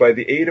deluge by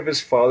the aid of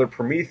his father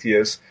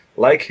Prometheus,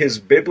 like his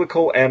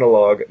biblical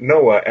analog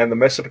Noah and the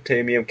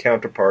Mesopotamian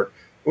counterpart.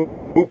 I'm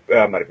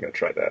not even going to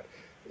try that.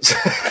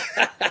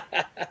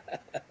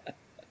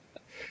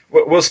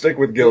 We'll stick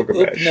with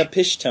Gilgamesh.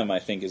 Upnapishtim, I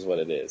think, is what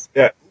it is.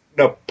 Yeah,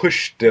 no,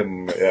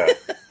 Pushtim, yeah.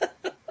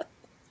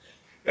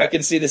 I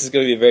can see this is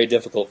going to be very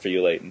difficult for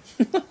you, Leighton.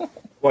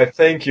 Why,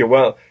 thank you.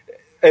 Well,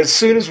 as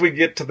soon as we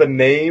get to the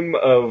name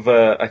of,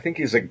 I think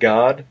he's a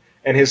god,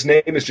 and his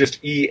name is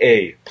just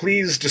Ea.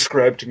 Please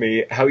describe to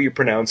me how you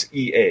pronounce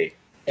Ea.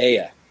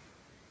 Ea.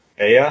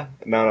 Ea?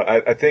 No,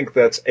 I think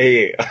that's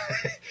Ea.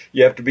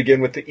 You have to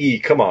begin with the E.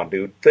 Come on,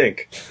 dude.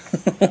 Think.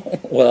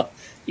 Well,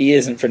 E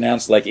isn't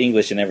pronounced like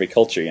English in every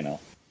culture, you know.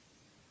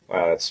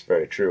 Wow, that's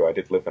very true. I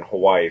did live in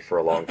Hawaii for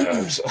a long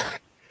time, so...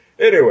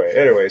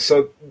 Anyway,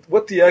 so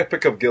what the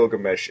Epic of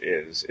Gilgamesh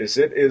is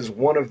it is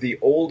one of the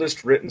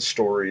oldest written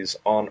stories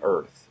on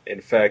Earth.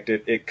 In fact,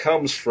 it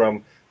comes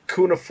from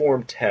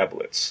cuneiform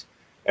tablets.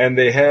 And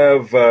they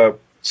have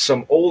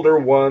some older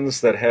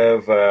ones that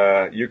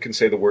have, you can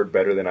say the word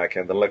better than I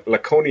can, the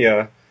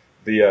laconia,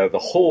 the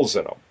holes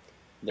in them.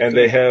 Lacuna. And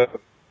they have,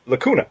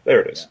 lacuna,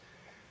 there it is. Yeah.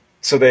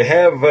 So they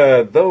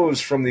have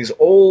those from these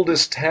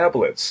oldest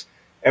tablets.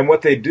 And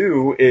what they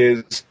do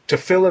is, to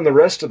fill in the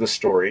rest of the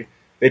story,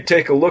 they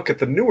take a look at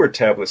the newer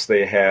tablets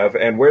they have,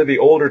 and where the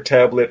older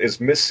tablet is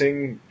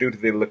missing due to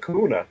the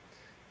lacuna,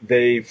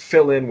 they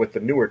fill in with the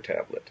newer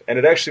tablet. And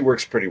it actually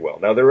works pretty well.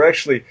 Now, there are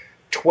actually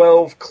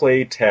 12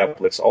 clay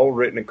tablets, all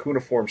written in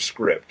cuneiform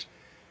script.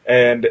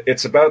 And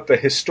it's about the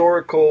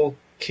historical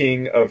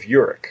king of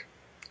Uruk.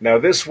 Now,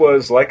 this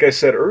was, like I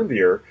said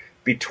earlier,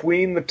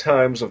 between the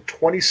times of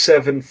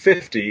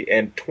 2750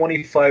 and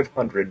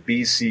 2500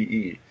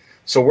 BCE.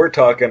 So we're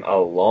talking a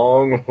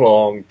long,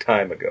 long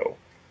time ago.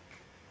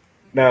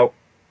 Now,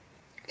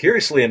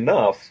 curiously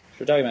enough...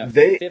 We're talking about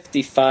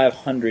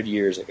 5,500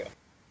 years ago.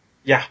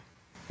 Yeah.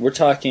 We're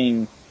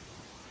talking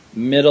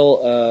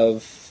middle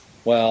of,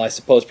 well, I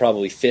suppose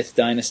probably 5th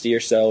dynasty or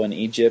so in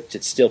Egypt.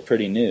 It's still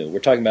pretty new.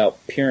 We're talking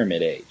about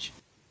Pyramid Age.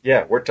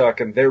 Yeah, we're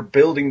talking they're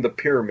building the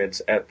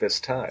pyramids at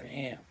this time.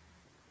 Damn.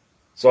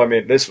 So, I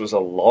mean, this was a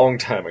long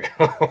time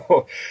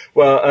ago.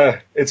 Well,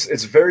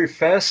 it's very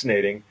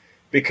fascinating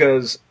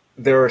because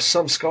there are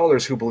some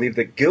scholars who believe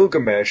that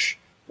Gilgamesh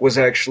was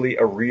actually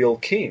a real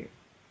king,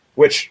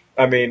 which,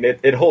 I mean,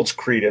 it holds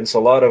credence. A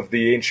lot of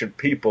the ancient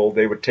people,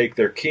 they would take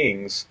their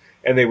kings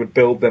and they would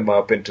build them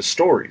up into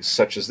stories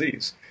such as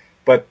these.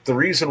 But the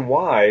reason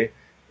why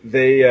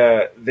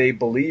they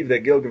believe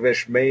that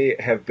Gilgamesh may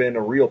have been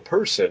a real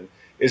person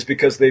is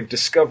because they've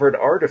discovered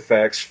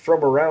artifacts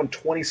from around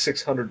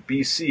 2600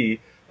 BC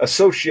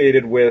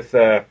associated with,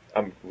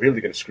 I'm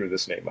really going to screw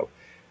this name up,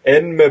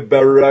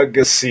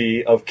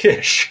 Enmebaragasi of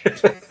Kish.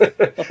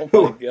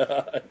 Oh my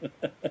god.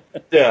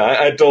 Yeah,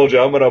 I told you,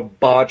 I'm going to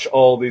botch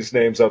all these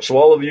names up. So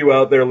all of you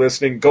out there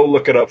listening, go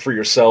look it up for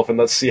yourself and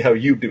let's see how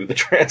you do the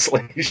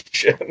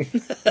translation.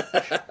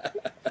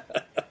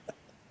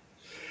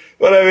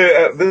 But I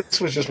mean,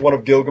 this was just one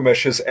of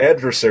Gilgamesh's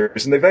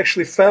adversaries, and they've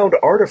actually found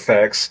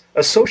artifacts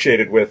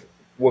associated with,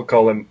 we'll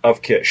call him,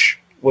 of Kish.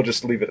 We'll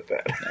just leave it at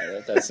that.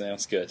 No, that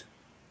sounds good.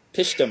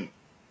 Pishtum.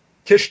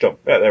 Kishtum.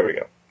 Yeah, there we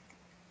go.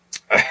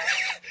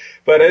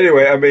 But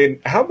anyway, I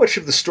mean, how much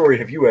of the story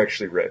have you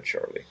actually read,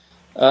 Charlie?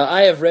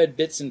 I have read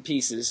bits and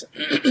pieces.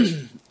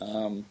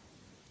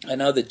 I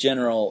know the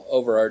general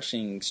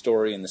overarching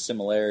story and the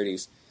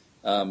similarities,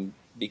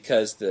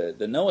 because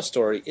the Noah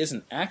story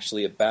isn't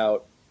actually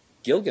about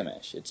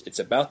Gilgamesh. It's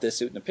about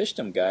this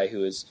Utnapishtim guy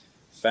who has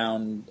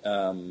found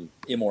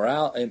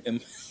immorality.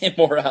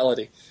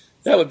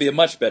 That would be a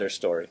much better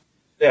story.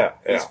 Yeah.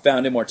 He's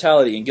found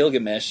immortality in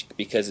Gilgamesh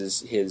because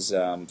his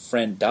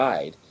friend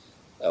died.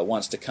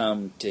 Wants to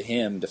come to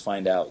him to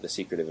find out the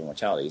secret of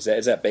immortality.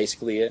 Is that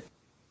basically it?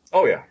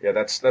 Oh yeah.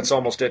 That's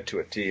almost it to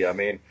a T. I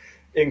mean,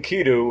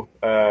 Enkidu,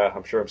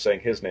 I'm sure I'm saying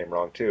his name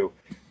wrong too.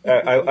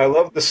 I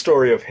love the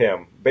story of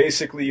him.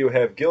 Basically, you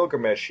have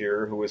Gilgamesh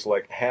here, who is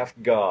like half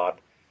god,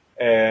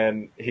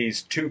 and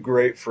he's too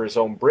great for his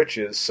own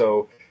britches.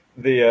 So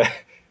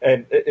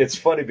and it's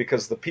funny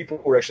because the people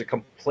were actually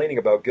complaining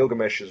about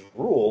Gilgamesh's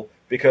rule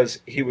because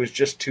he was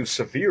just too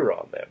severe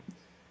on them.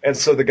 And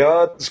so the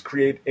gods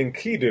create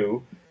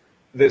Enkidu,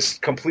 this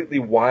completely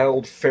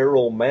wild,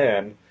 feral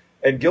man,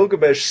 and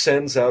Gilgamesh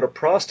sends out a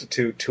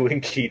prostitute to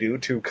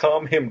Enkidu to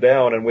calm him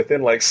down, and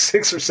within like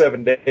 6 or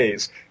 7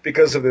 days,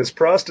 because of this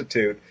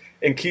prostitute,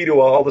 Enkidu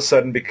all of a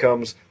sudden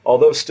becomes,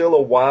 although still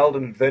a wild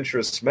and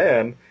adventurous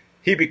man,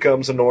 he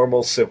becomes a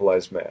normal,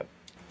 civilized man.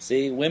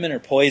 See, women are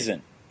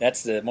poison.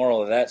 That's the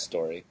moral of that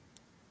story.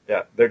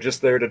 Yeah, they're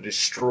just there to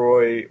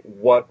destroy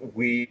what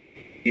we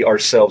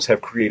ourselves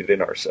have created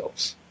in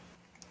ourselves.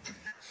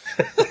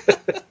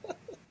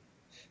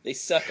 They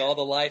suck all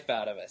the life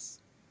out of us.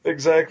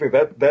 Exactly.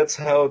 That's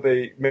how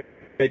they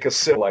make us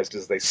civilized,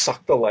 is they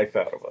suck the life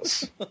out of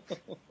us.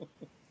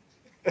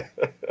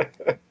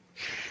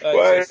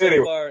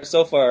 Right,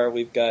 so far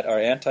we've got our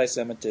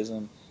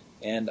anti-Semitism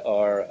and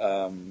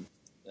our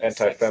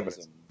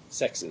anti-feminism.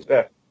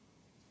 Sexism.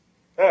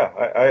 Yeah,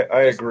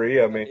 I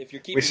agree. I mean, if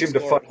you're keeping we seem the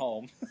to score at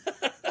home.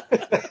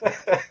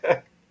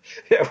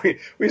 Yeah,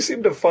 we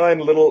seem to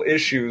find little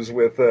issues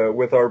with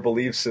our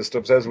belief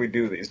systems as we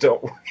do these,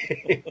 don't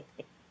we?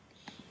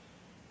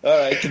 All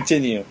right,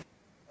 continue.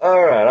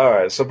 All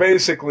right. So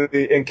basically,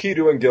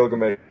 Enkidu and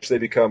Gilgamesh, they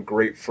become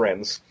great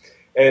friends.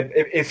 And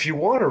if you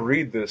want to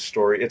read this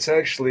story, it's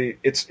actually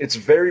it's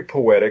very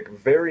poetic,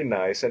 very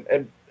nice,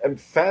 and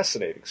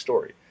fascinating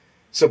story.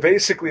 So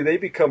basically, they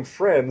become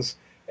friends,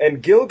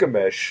 and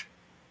Gilgamesh,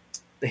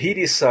 he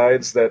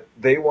decides that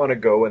they want to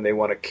go and they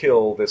want to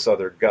kill this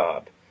other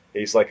god.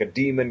 He's like a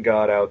demon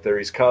god out there.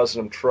 He's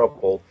causing them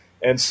trouble,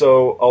 and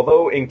so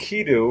although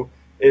Enkidu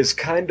is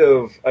kind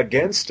of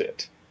against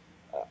it,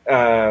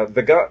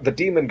 the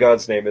demon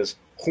god's name is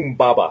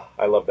Humbaba.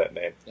 I love that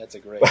name. That's a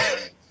great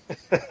name.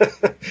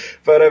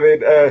 But I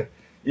mean,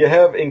 you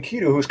have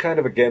Enkidu who's kind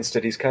of against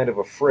it. He's kind of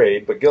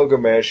afraid, but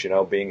Gilgamesh,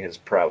 being his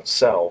proud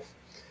self,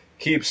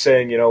 keeps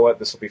saying, you know what,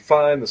 this will be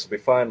fine, this will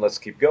be fine, let's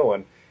keep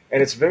going.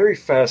 And it's very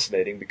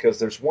fascinating because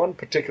there's one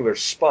particular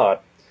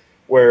spot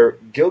where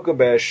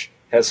Gilgamesh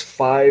has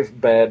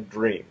 5 bad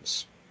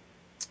dreams.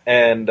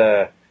 And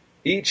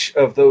each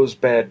of those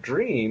bad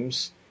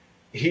dreams,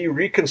 he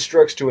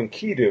reconstructs to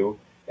Enkidu,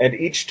 and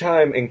each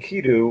time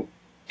Enkidu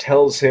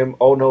tells him,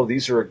 oh no,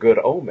 these are a good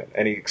omen.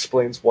 And he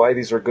explains why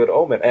these are a good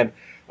omen. And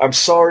I'm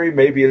sorry,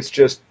 maybe it's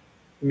just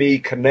me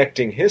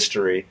connecting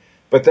history,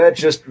 but that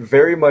just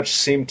very much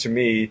seemed to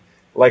me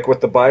like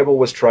what the Bible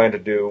was trying to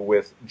do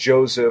with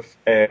Joseph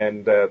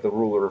and the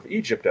ruler of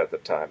Egypt at the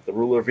time. The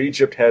ruler of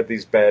Egypt had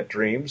these bad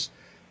dreams.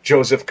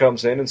 Joseph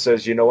comes in and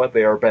says, you know what,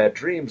 they are bad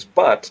dreams,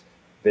 but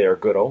they are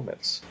good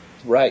omens.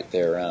 Right,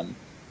 they're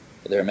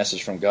a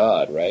message from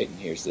God, right? And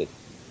here's the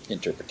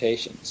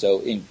interpretation.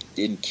 So in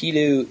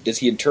Enkidu, does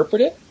he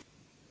interpret it?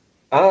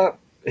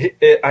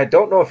 I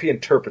don't know if he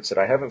interprets it.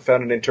 I haven't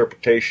found an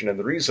interpretation, and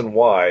the reason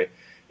why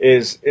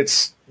is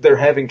they're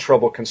having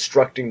trouble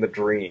constructing the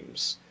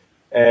dreams,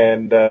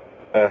 and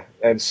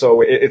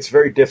so it's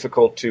very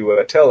difficult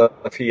to tell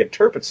if he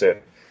interprets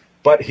it.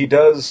 But he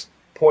does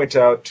point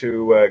out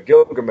to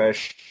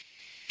Gilgamesh,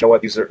 you know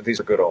what, these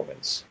are good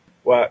omens.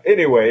 Well,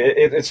 anyway,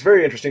 it's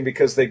very interesting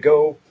because they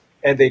go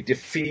and they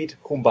defeat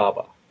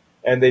Humbaba,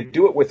 and they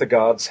do it with the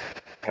god's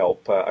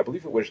help. I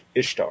believe it was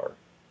Ishtar,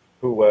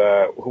 who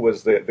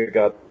was the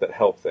god that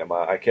helped them.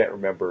 I can't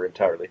remember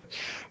entirely.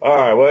 All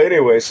right. Well,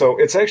 anyway, so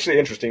it's actually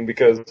interesting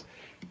because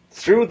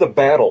through the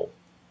battle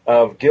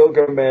of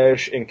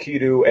Gilgamesh,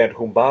 Enkidu, and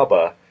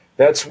Humbaba,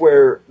 that's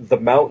where the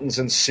mountains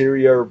in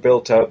Syria are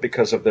built up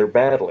because of their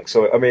battling.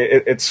 So I mean,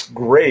 it's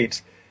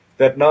great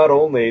that not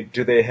only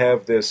do they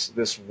have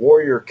this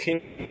warrior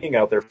king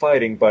out there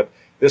fighting, but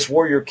this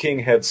warrior king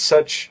had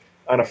such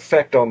an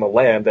effect on the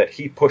land that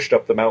he pushed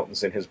up the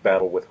mountains in his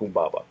battle with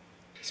Humbaba.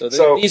 So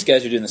these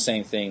guys are doing the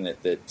same thing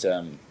that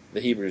the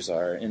Hebrews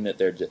are, in that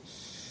they're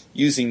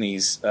using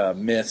these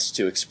myths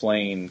to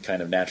explain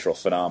kind of natural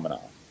phenomena.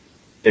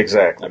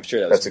 Exactly. I'm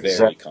sure that's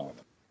very common.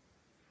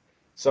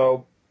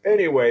 So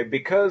anyway,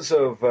 because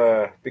of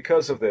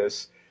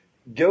this,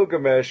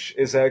 Gilgamesh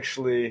is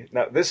actually,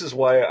 now this is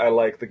why I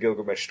like the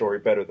Gilgamesh story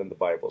better than the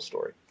Bible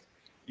story.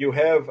 You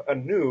have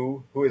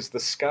Anu, who is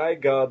the sky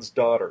god's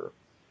daughter,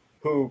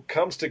 who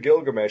comes to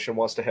Gilgamesh and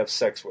wants to have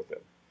sex with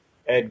him.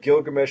 And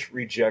Gilgamesh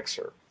rejects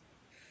her.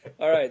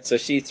 All right, so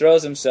she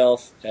throws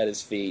himself at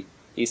his feet.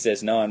 He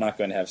says, no, I'm not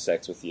going to have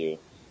sex with you.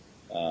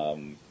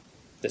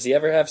 Does he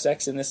ever have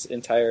sex in this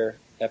entire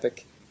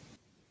epic?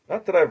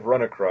 Not that I've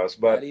run across,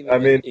 but not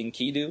even with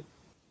Enkidu?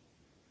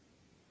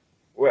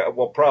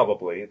 Well,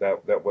 probably.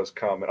 That was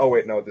common. Oh,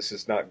 wait, no, this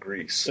is not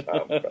Greece.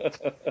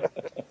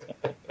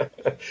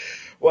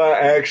 Well,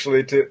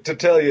 actually, to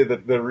tell you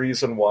the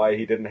reason why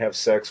he didn't have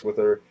sex with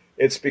her,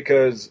 it's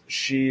because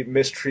she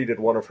mistreated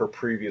one of her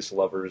previous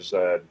lovers,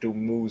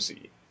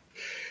 Dumuzi.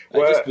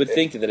 Well, I just would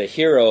think that a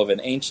hero of an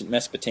ancient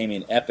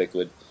Mesopotamian epic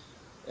would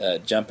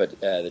jump at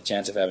the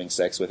chance of having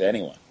sex with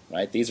anyone,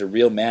 right? These are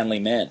real manly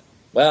men.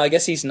 Well, I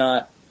guess he's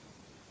not.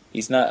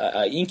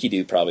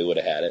 Enkidu probably would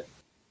have had it.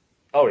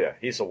 Oh yeah,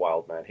 he's a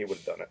wild man. He would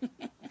have done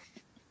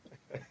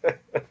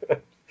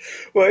it.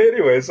 Well,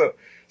 anyway,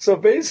 so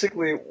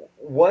basically,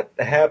 what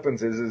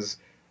happens is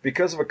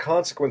because of a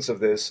consequence of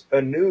this,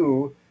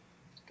 Anu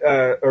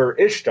or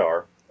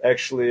Ishtar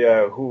actually,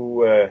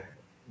 who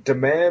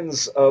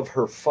demands of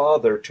her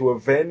father to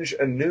avenge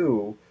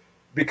Anu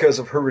because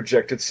of her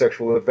rejected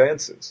sexual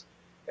advances,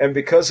 and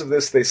because of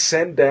this, they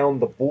send down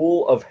the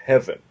Bull of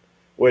Heaven,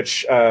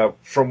 which,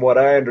 from what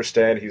I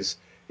understand, he's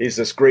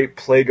this great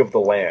plague of the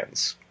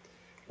lands.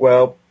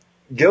 Well,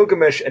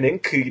 Gilgamesh and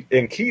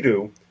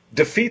Enkidu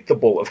defeat the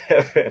Bull of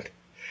Heaven.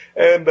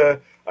 And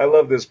I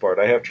love this part.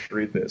 I have to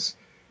read this.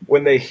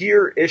 When they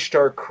hear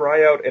Ishtar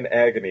cry out in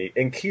agony,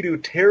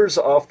 Enkidu tears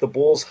off the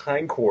bull's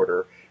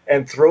hindquarter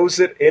and throws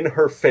it in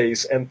her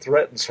face and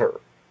threatens her.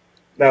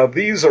 Now,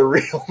 these are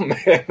real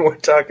men. We're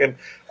talking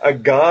a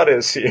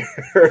goddess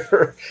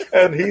here.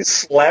 And he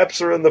slaps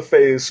her in the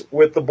face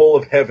with the Bull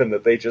of Heaven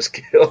that they just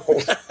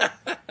killed.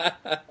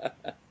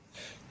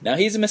 Now,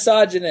 he's a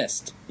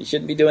misogynist. He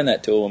shouldn't be doing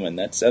that to a woman.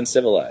 That's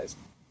uncivilized.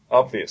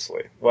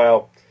 Obviously.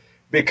 Well,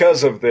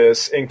 because of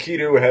this,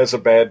 Enkidu has a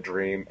bad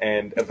dream,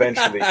 and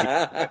eventually he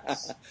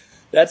dies.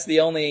 That's the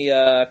only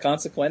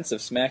consequence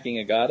of smacking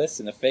a goddess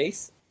in the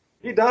face?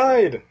 He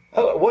died.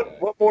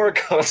 What more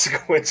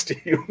consequence do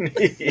you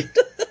need?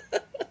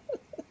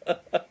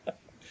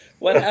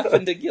 What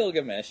happened to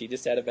Gilgamesh? He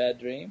just had a bad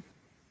dream?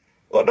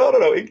 Well, no.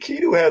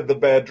 Enkidu had the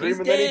bad dream He's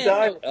and then he dead.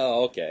 died.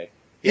 Oh, okay.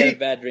 He had a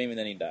bad dream and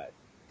then he died.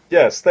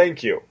 Yes,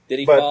 thank you. Did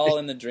he But fall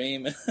in the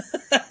dream?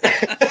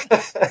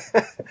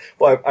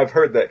 well, I've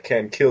heard that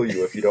can kill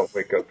you if you don't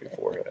wake up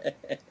beforehand.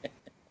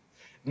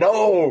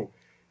 No!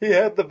 He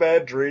had the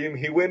bad dream.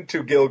 He went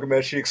to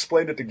Gilgamesh. He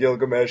explained it to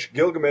Gilgamesh.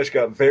 Gilgamesh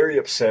got very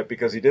upset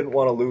because he didn't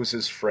want to lose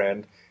his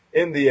friend.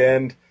 In the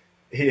end,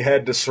 he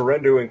had to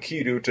surrender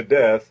Enkidu to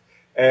death.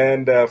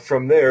 And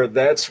from there,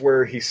 that's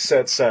where he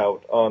sets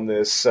out on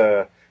this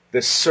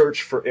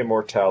search for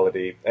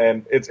immortality.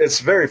 And it's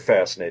very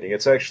fascinating.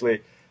 It's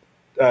actually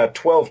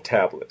 12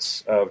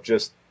 tablets of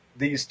just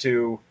these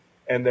two,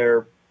 and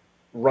they're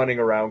running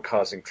around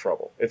causing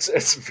trouble.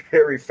 It's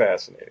very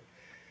fascinating.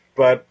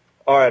 But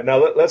all right, now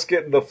let's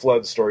get into the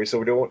flood story so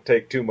we don't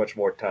take too much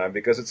more time,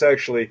 because it's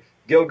actually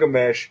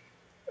Gilgamesh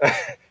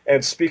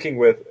and speaking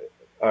with,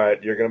 all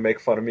right, you're going to make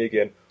fun of me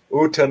again,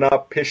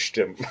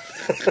 Utanapishtim.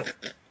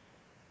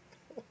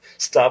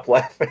 Stop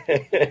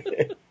laughing.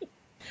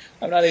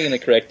 I'm not even going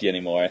to correct you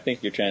anymore. I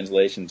think your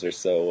translations are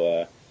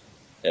so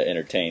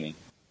entertaining.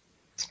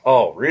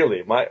 Oh,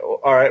 really? All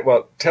right,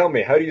 well, tell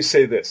me, how do you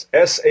say this?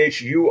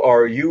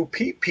 Shuruppak.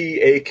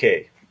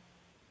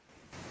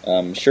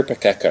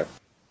 Shurpakakar.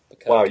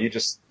 Wow, you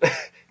just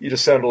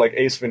sounded like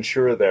Ace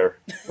Ventura there.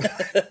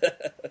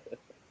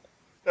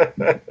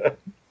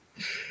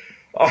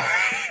 All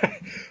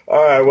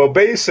right, well,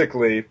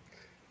 basically,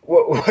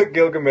 what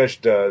Gilgamesh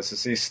does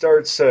is he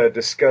starts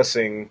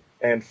discussing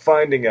and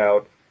finding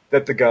out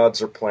that the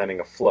gods are planning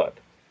a flood.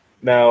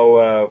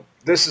 Now,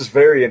 this is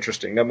very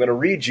interesting. I'm going to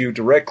read you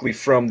directly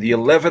from the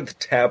 11th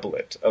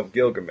tablet of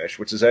Gilgamesh,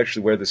 which is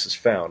actually where this is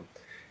found.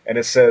 And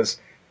it says,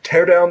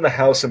 "Tear down the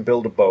house and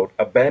build a boat,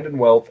 abandon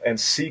wealth and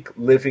seek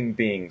living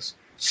beings,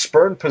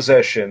 spurn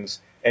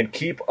possessions and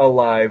keep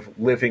alive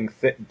living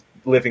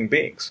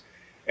beings."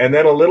 And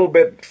then a little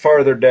bit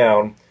farther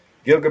down,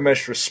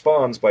 Gilgamesh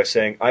responds by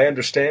saying, "I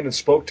understand and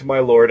spoke to my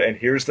lord," and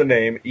here's the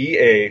name,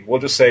 Ea, we'll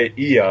just say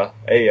Ea,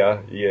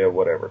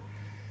 whatever.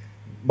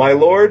 "My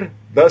lord,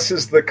 thus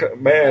is the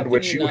command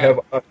which you have..."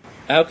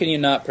 How can you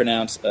not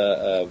pronounce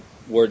a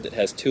word that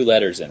has two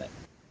letters in it?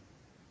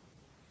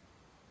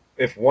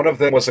 If one of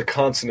them was a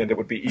consonant, it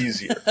would be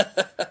easier.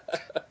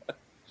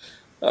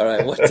 All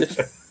right,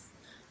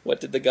 what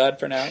did the god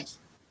pronounce?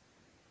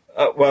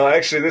 Well,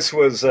 actually, this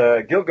was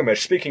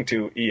Gilgamesh speaking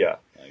to Ea.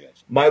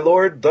 "My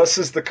lord, thus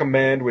is the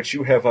command which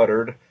you have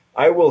uttered.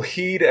 I will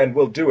heed and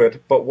will do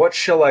it, but what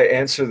shall I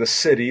answer the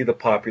city, the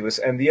populace,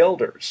 and the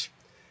elders?"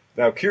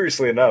 Now,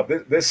 curiously enough,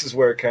 this is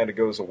where it kind of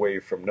goes away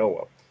from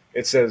Noah.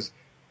 It says,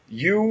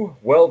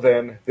 well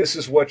then, this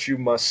is what you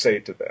must say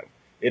to them.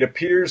 It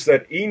appears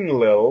that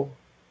Enlil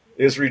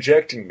is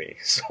rejecting me,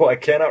 so I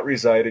cannot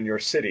reside in your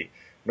city,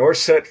 nor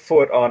set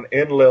foot on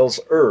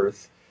Enlil's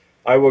earth.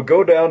 I will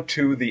go down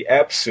to the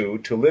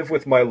Apsu to live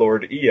with my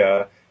lord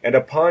Ea, and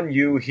upon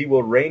you he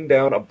will rain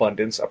down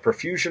abundance, a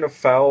profusion of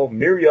fowl,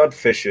 myriad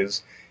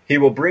fishes. He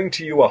will bring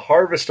to you a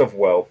harvest of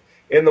wealth.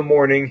 In the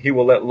morning he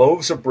will let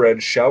loaves of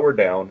bread shower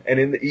down, and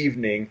in the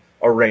evening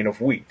a rain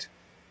of wheat.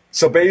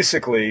 So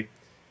basically,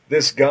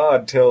 this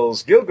god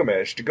tells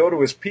Gilgamesh to go to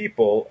his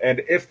people,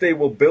 and if they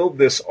will build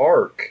this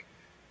ark,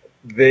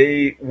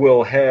 they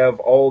will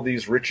have all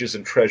these riches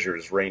and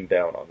treasures rain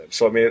down on them.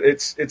 So, I mean,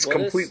 it's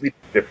completely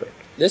different.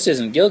 This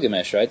isn't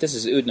Gilgamesh, right? This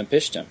is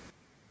Utnapishtim.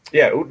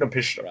 Yeah,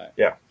 Utnapishtim. Right.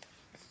 Yeah.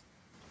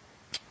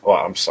 Well,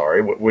 I'm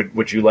sorry.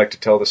 Would you like to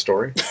tell the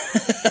story?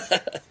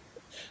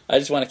 I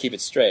just want to keep it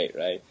straight,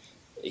 right?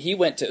 He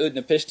went to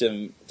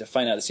Utnapishtim to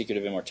find out the secret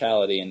of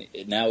immortality, and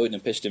now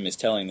Utnapishtim is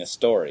telling this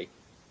story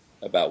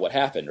about what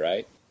happened,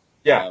 right?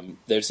 Yeah.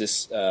 There's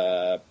this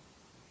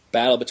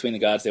battle between the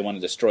gods. They want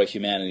to destroy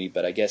humanity,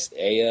 but I guess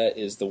Ea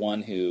is the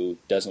one who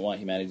doesn't want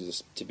humanity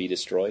to be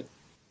destroyed.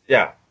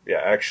 Yeah.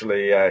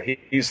 Actually,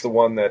 he's the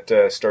one that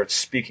starts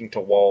speaking to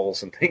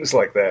walls and things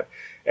like that,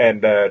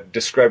 and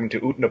describing to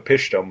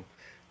Utnapishtim.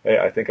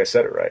 I think I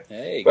said it right.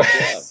 Hey, good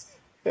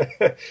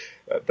job.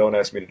 Don't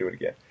ask me to do it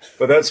again.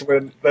 But that's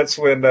when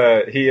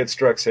he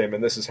instructs him,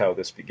 and this is how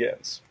this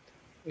begins.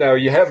 Now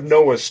you have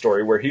Noah's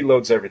story where he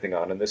loads everything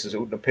on, and this is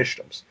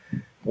Utnapishtim's.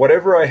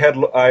 "Whatever I had,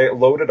 I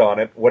loaded on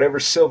it. Whatever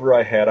silver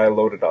I had, I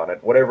loaded on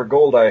it. Whatever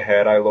gold I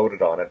had, I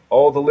loaded on it.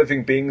 All the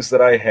living beings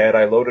that I had,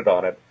 I loaded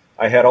on it.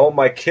 I had all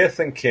my kith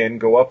and kin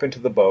go up into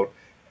the boat.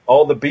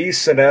 All the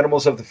beasts and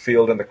animals of the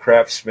field and the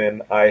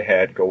craftsmen I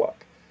had go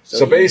up."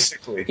 So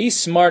basically, he's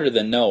smarter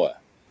than Noah.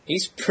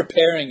 He's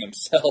preparing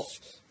himself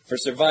for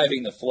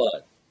surviving the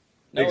flood.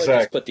 Noah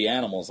just put the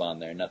animals on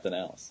there, nothing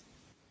else.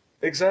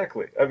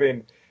 Exactly. I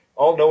mean,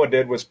 all Noah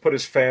did was put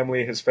his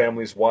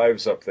family's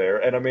wives up there,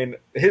 and I mean,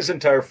 his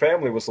entire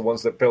family was the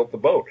ones that built the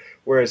boat,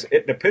 whereas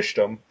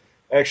Utnapishtim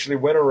actually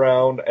went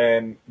around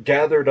and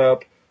gathered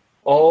up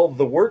all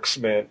the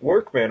workmen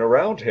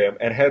around him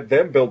and had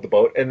them build the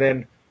boat and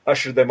then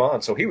ushered them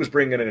on. So he was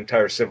bringing an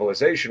entire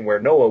civilization, where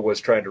Noah was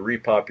trying to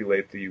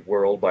repopulate the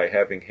world by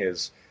having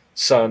his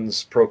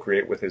sons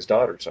procreate with his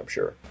daughters, I'm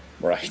sure.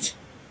 Right.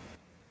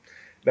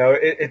 Now,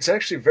 it's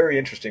actually very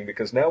interesting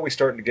because now we're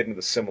starting to get into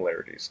the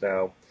similarities.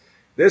 Now,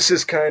 this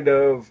is kind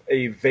of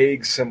a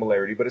vague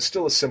similarity, but it's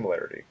still a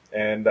similarity.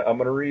 And I'm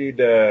going to read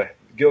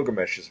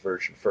Gilgamesh's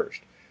version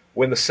first.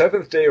 When the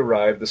seventh day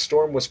arrived, the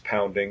storm was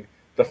pounding.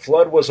 The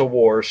flood was a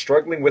war,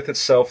 struggling with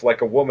itself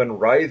like a woman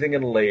writhing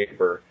in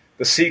labor.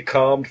 The sea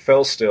calmed,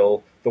 fell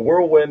still. The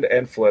whirlwind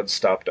and flood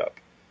stopped up.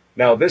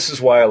 Now, this is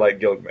why I like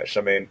Gilgamesh.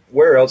 I mean,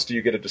 where else do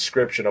you get a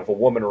description of a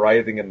woman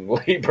writhing in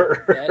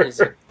labor?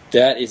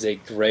 That is a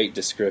great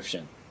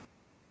description.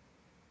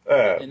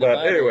 In the but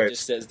Bible, anyway, it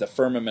just says the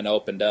firmament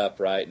opened up,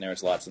 right, and there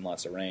was lots and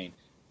lots of rain.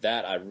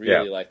 That I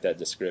really like that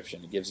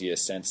description. It gives you a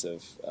sense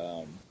of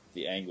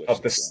the anguish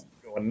of this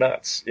going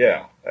nuts.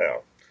 Yeah.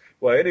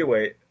 Well,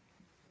 anyway,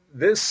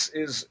 this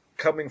is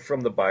coming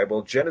from the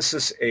Bible,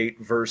 Genesis 8,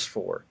 verse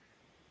 4.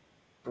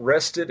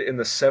 Rested in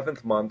the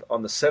seventh month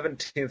on the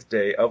 17th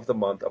day of the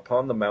month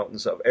upon the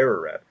mountains of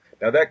Ararat.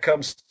 Now that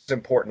comes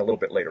important a little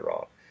bit later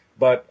on.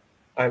 But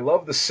I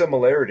love the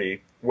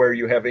similarity where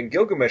you have in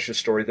Gilgamesh's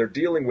story, they're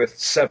dealing with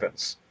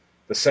sevens,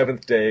 the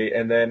seventh day,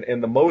 and then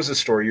in the Moses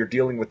story, you're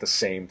dealing with the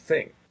same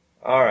thing.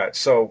 All right,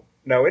 so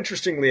now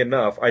interestingly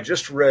enough, I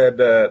just read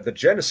the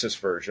Genesis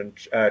version,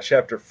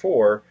 chapter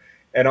 4,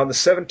 and on the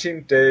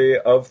 17th day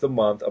of the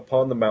month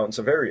upon the mountains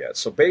of Ararat.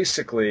 So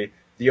basically,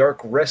 the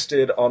ark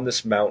rested on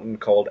this mountain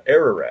called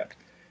Ararat.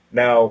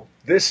 Now,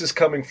 this is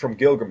coming from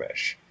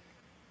Gilgamesh.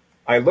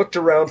 I looked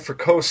around for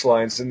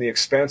coastlines in the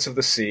expanse of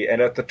the sea,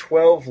 and at the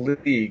 12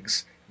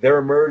 leagues there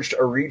emerged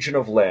a region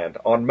of land.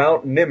 On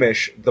Mount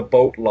Nimish the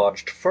boat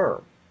lodged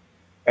firm.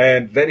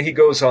 And then he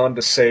goes on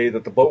to say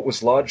that the boat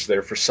was lodged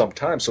there for some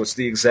time. So it's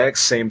the exact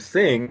same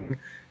thing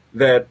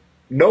that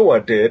Noah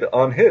did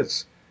on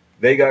his.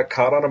 They got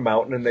caught on a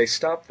mountain and they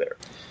stopped there.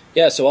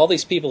 Yeah, so all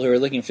these people who are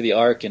looking for the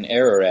ark in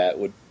Ararat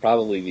would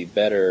probably be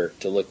better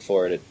to look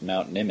for it at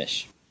Mount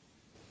Nimish.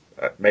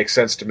 Makes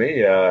sense to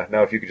me.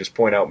 Now, if you could just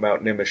point out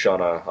Mount Nimish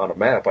on a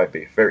map, I'd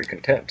be very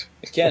content.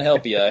 I can't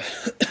help you.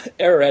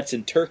 Ararat's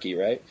in Turkey,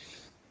 right?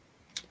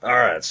 All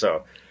right,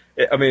 so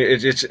I mean, it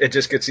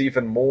just gets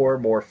even more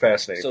and more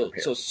fascinating from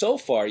here. So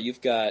far,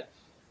 you've got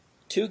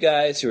two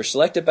guys who are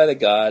selected by the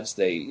gods.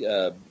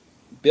 They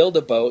build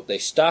a boat. They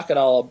stock it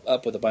all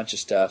up with a bunch of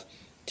stuff.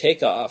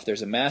 Take off.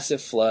 There's a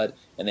massive flood,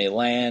 and they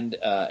land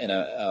in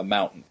a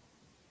mountain.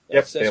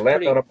 They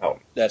land on a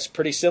mountain. That's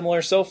pretty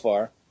similar so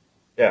far.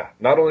 Yeah,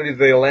 not only do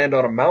they land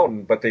on a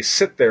mountain, but they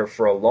sit there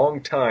for a long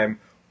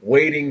time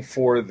waiting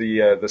for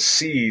the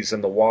seas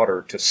and the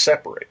water to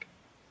separate.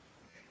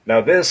 Now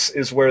this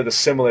is where the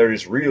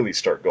similarities really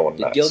start going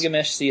nuts. Did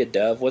Gilgamesh see a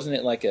dove? Wasn't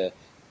it like a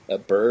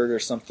bird or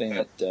something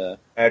that...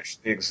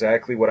 Actually,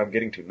 exactly what I'm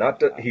getting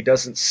to. He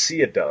doesn't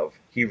see a dove,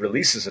 he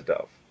releases a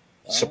dove.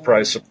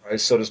 Surprise,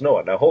 surprise, so does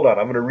Noah. Now hold on,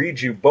 I'm going to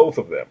read you both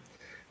of them.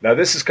 Now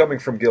this is coming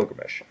from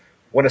Gilgamesh.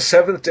 When a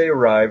seventh day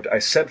arrived, I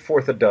sent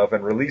forth a dove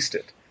and released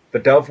it. The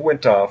dove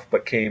went off,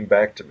 but came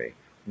back to me.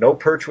 No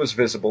perch was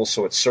visible,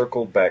 so it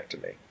circled back to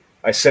me.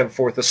 I sent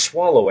forth a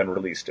swallow and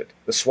released it.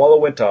 The swallow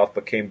went off,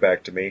 but came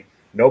back to me.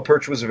 No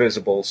perch was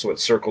visible, so it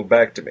circled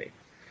back to me.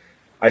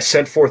 I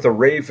sent forth a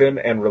raven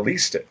and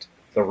released it.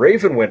 The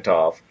raven went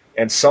off,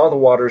 and saw the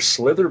waters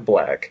slither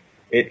black.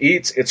 It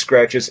eats, it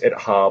scratches, it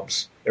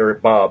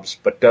bobs,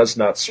 but does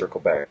not circle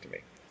back to me.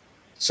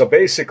 So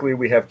basically,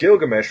 we have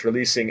Gilgamesh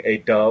releasing a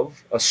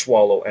dove, a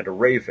swallow, and a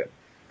raven.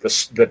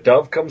 The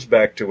dove comes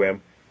back to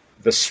him.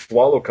 The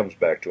swallow comes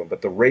back to him,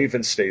 but the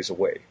raven stays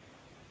away.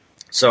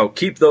 So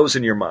keep those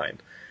in your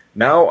mind.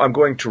 Now I'm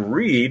going to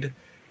read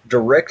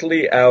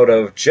directly out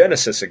of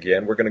Genesis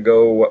again. We're going to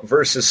go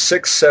verses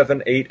 6,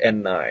 7, 8,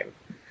 and 9.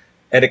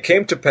 And it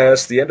came to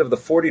pass the end of the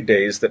 40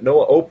 days that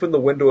Noah opened the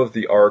window of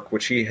the ark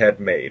which he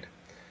had made.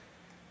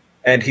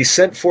 And he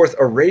sent forth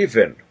a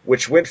raven,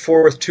 which went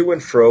forth to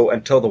and fro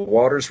until the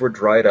waters were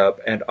dried up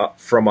and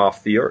from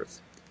off the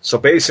earth. So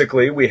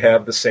basically, we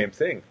have the same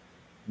thing.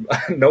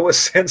 Noah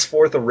sends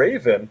forth a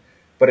raven,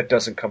 but it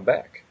doesn't come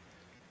back.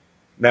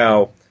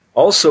 Now,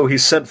 also he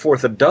sent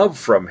forth a dove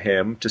from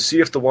him to see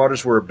if the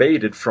waters were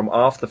abated from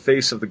off the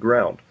face of the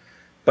ground.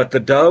 But the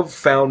dove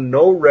found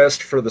no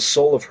rest for the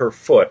sole of her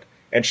foot,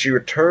 and she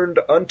returned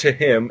unto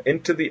him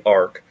into the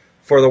ark,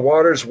 for the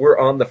waters were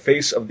on the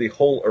face of the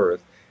whole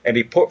earth. And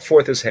he put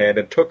forth his hand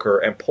and took her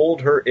and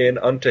pulled her in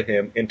unto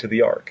him into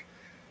the ark.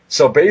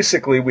 So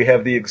basically, we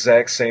have the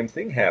exact same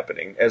thing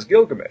happening as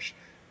Gilgamesh.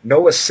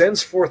 Noah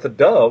sends forth a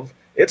dove,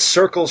 it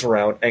circles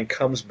around and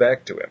comes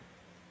back to him.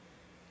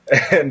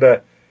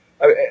 And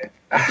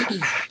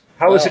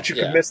how is it you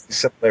can miss these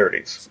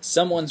similarities?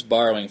 Someone's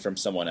borrowing from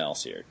someone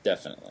else here,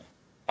 definitely.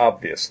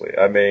 Obviously.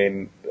 I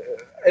mean,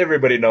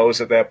 everybody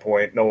knows at that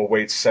point Noah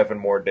waits 7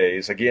 more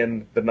days.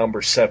 Again, the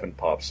number 7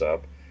 pops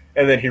up.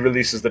 And then he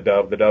releases the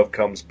dove. The dove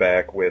comes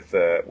back with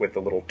a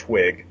little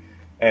twig,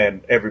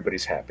 and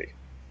everybody's happy.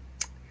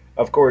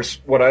 Of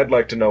course, what I'd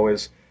like to know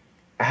is,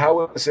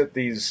 how is it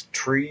these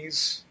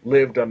trees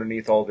lived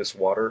underneath all this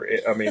water?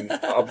 I mean,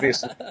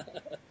 obviously,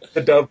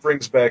 the dove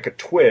brings back a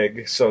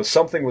twig, so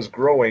something was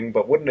growing,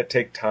 but wouldn't it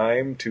take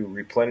time to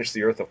replenish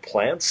the earth of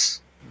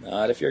plants?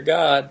 Not if you're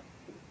God.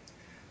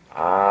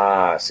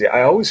 Ah, see,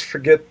 I always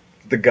forget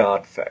the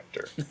God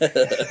factor.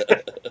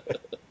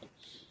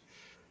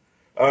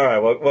 All right,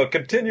 well,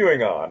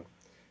 continuing on.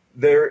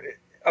 There,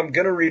 I'm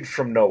gonna read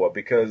from Noah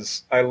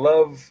because I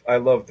love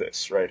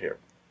this right here.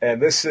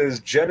 And this is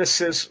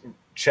Genesis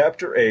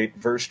chapter 8,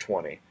 verse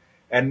 20.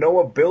 And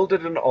Noah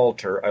builded an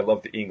altar. I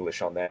love the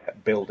English on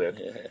that.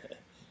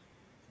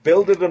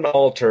 Builded an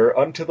altar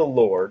unto the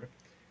Lord,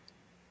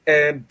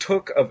 and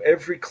took of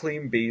every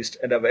clean beast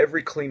and of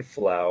every clean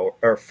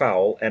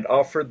fowl, and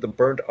offered the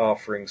burnt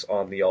offerings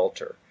on the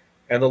altar.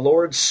 And the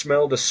Lord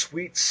smelled a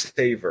sweet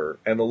savor,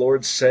 and the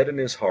Lord said in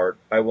his heart,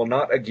 I will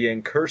not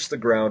again curse the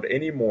ground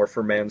any more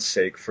for man's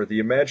sake, for the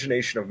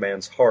imagination of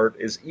man's heart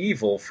is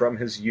evil from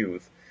his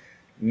youth,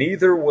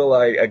 neither will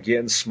I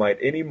again smite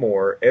any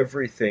more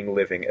everything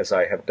living as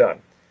I have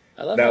done.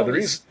 I love Now how the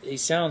reason, he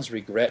sounds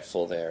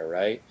regretful there,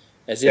 right?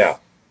 As yeah, if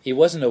he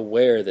wasn't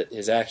aware that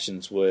his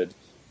actions would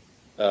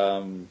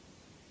um,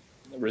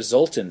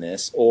 result in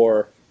this,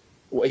 or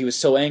he was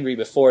so angry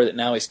before that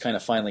now he's kind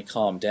of finally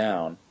calmed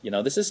down.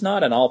 This is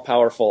not an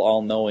all-powerful,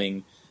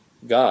 all-knowing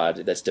God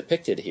that's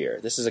depicted here.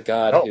 This is a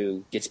God no,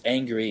 who gets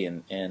angry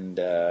and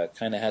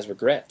kind of has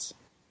regrets.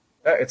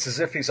 it's as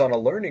if he's on a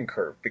learning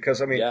curve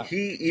because I mean Yeah,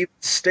 he even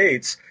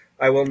states,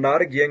 "I will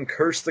not again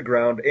curse the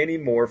ground any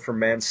more for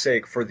man's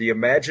sake, for the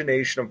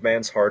imagination of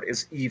man's heart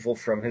is evil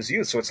from his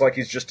youth." So it's like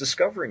he's just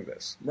discovering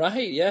this.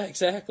 right. Yeah,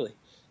 exactly.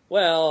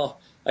 Well,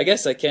 I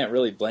guess I can't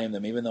really blame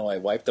them, even though I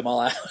wiped them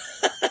all out.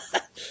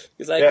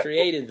 Because I Yeah,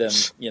 created them,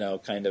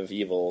 kind of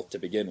evil to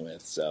begin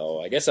with.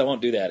 So I guess I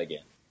won't do that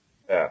again.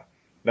 yeah.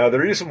 Now the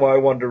reason why I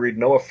wanted to read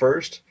Noah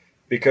first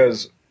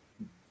because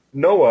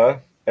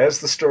Noah, as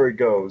the story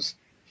goes,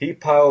 he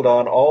piled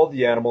on all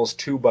the animals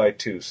two by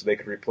two so they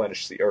could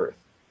replenish the earth.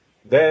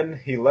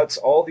 Then he lets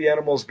all the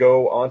animals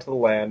go onto the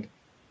land,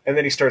 and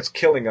then he starts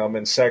killing them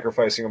and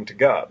sacrificing them to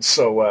God.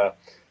 So,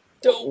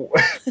 Don't.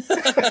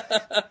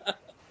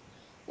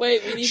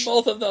 Wait, we need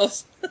both of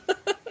those.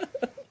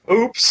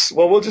 oops.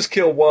 Well, we'll just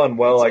kill one.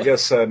 Well, That's I what,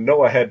 guess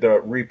Noah had to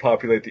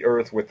repopulate the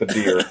earth with the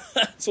deer.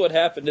 that's what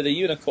happened to the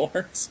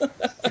unicorns.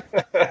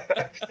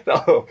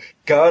 No,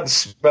 God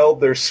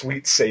smelled their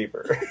sweet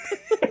savor.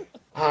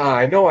 Ah,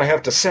 I know I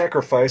have to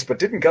sacrifice, but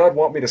didn't God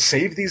want me to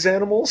save these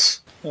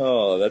animals?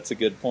 Oh, that's a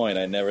good point.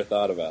 I never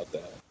thought about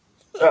that.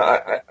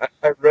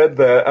 I read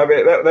that. I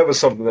mean, that was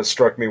something that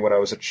struck me when I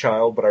was a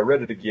child, but I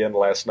read it again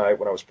last night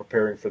when I was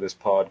preparing for this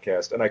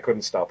podcast, and I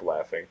couldn't stop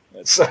laughing.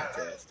 That's So,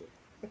 fantastic.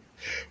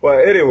 well,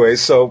 anyway,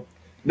 so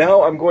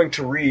now I'm going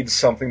to read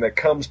something that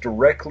comes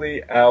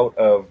directly out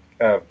of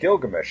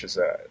Gilgamesh's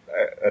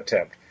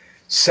attempt.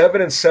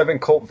 7 and 7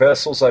 colt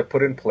vessels I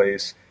put in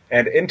place,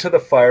 and into the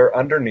fire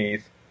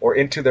underneath, or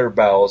into their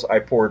bowels, I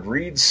poured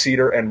reed,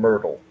 cedar, and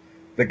myrtle.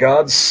 The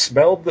gods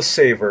smelled the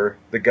savor,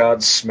 the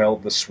gods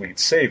smelled the sweet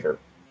savor.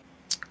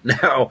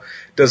 Now,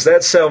 does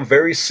that sound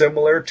very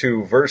similar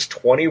to verse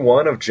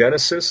 21 of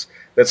Genesis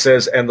that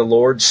says, And the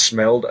Lord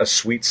smelled a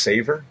sweet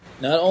savor?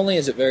 Not only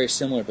is it very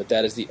similar, but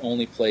that is the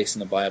only place in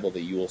the Bible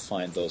that you will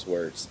find those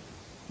words.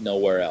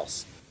 Nowhere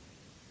else.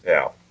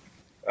 Yeah.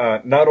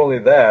 Not only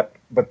that,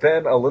 but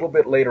then a little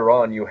bit later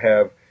on, you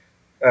have,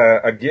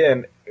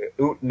 again,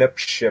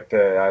 Utnipship,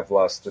 I've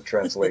lost the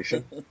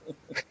translation.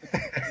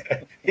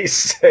 He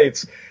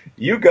states,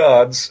 You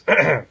gods,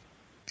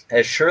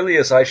 as surely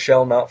as I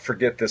shall not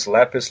forget this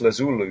lapis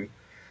lazuli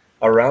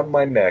around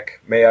my neck,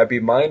 may I be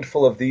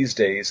mindful of these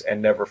days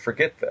and never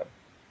forget them.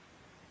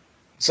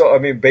 So, I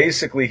mean,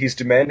 basically, he's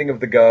demanding of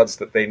the gods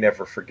that they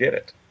never forget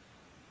it.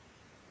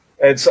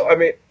 And so, I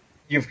mean,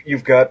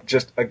 you've got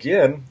just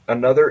again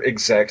another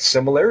exact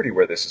similarity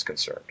where this is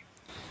concerned.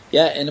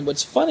 Yeah, and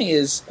what's funny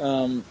is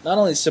not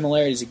only the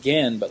similarities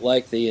again, but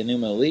like the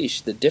Enuma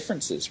Elish, the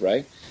differences,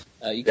 right?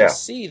 You can Yeah,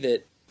 see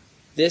that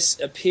this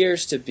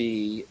appears to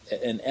be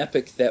an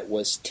epic that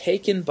was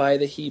taken by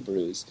the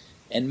Hebrews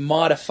and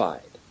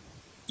modified.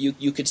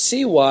 You could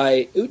see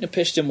why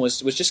Utnapishtim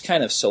was just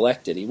kind of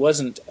selected. He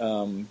wasn't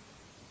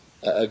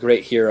a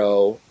great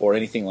hero or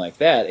anything like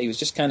that. He was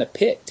just kind of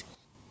picked.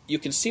 You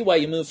can see why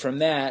you move from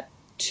that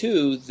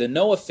to the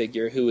Noah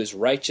figure who is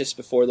righteous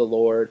before the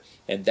Lord,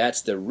 and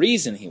that's the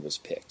reason he was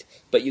picked.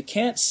 But you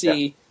can't yeah,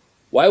 see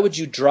why would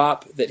you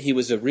drop that he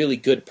was a really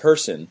good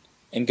person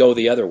and go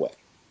the other way.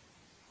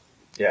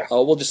 yeah,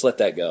 Oh, we'll just let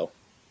that go.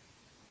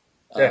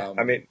 yeah.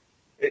 I Um, mean,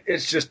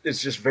 it's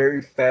just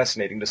very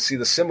fascinating to see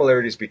the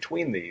similarities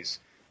between these,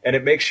 and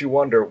it makes you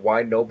wonder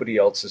why nobody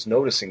else is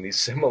noticing these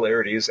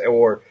similarities,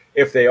 or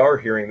if they are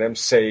hearing them,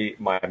 say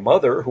my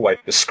mother, who I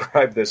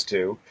described this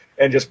to,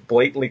 and just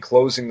blatantly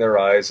closing their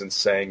eyes and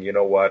saying, you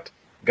know what,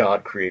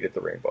 God created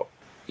the rainbow.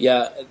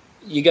 yeah,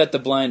 you got the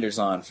blinders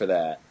on for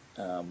that.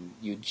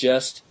 You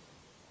just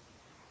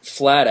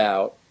flat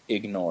out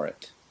ignore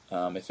it.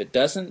 If it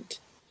doesn't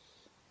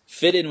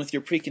fit in with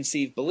your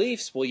preconceived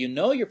beliefs, well, you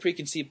know your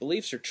preconceived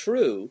beliefs are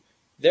true.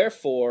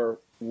 Therefore,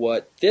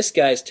 what this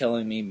guy's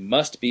telling me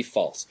must be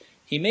false.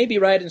 He may be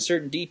right in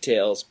certain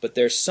details, but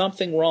there's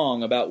something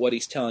wrong about what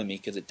he's telling me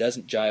because it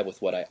doesn't jive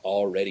with what I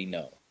already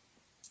know.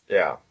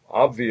 Yeah,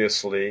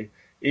 obviously,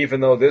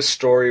 even though this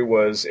story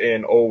was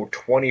in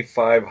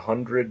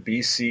 2500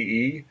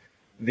 BCE,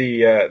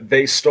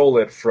 they stole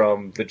it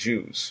from the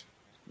Jews.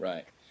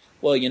 Right.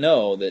 Well, you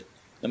know that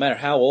no matter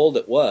how old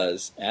it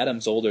was,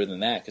 Adam's older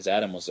than that because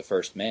Adam was the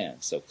first man.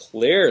 So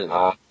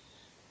clearly,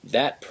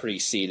 that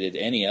preceded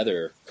any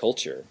other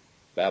culture,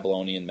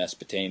 Babylonian,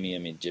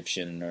 Mesopotamian,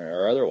 Egyptian,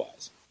 or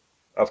otherwise.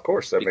 Of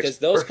course, that because makes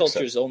those perfect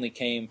cultures sense. only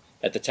came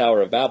at the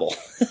Tower of Babel,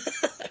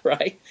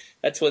 right?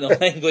 That's when the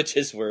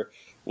languages were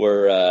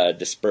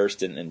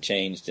dispersed and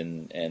changed,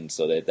 and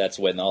so that's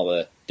when all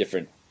the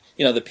different,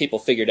 the people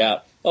figured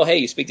out, oh, hey,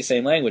 you speak the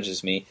same language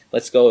as me,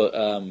 let's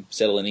go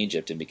settle in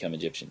Egypt and become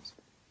Egyptians.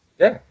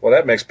 Yeah, well,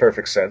 that makes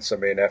perfect sense. I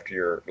mean, after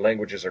your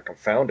languages are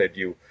confounded,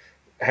 you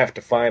have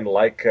to find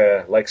like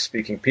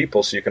speaking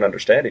people so you can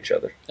understand each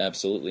other.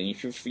 Absolutely.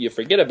 And you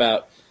forget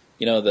about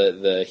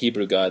the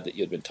Hebrew God that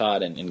you had been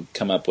taught and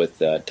come up with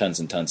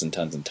tons and tons and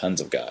tons and tons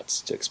of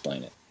gods to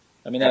explain it.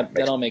 I mean,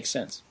 that all makes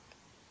sense.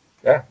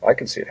 Yeah, I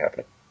can see it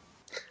happening.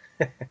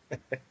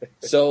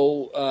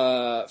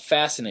 So,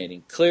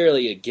 fascinating.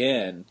 Clearly,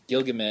 again,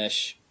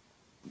 Gilgamesh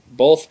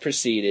both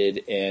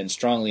preceded and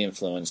strongly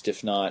influenced,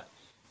 if not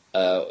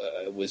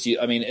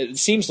it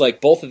seems like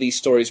both of these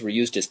stories were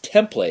used as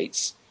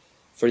templates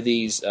for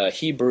these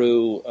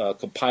Hebrew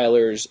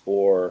compilers,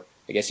 or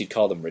I guess you'd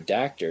call them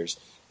redactors,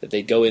 that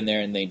they'd go in there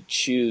and they'd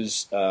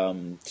choose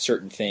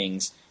certain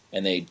things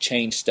and they'd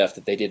change stuff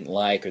that they didn't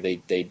like, or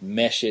they'd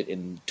mesh it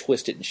and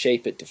twist it and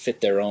shape it to fit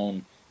their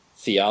own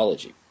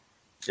theology.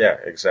 Yeah,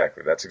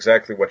 exactly. That's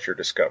exactly what you're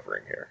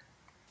discovering here.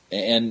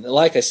 And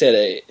like I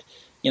said,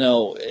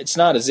 it's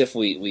not as if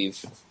we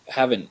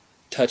haven't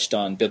touched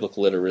on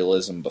biblical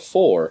literalism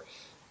before,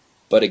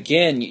 but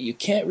again, you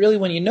can't really,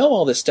 when you know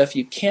all this stuff,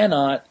 you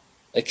cannot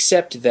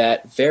accept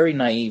that very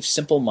naive,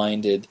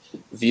 simple-minded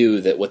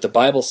view that what the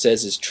Bible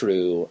says is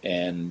true,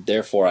 and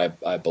therefore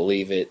I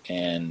believe it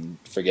and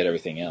forget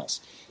everything else.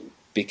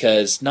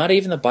 Because not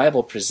even the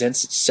Bible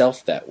presents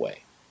itself that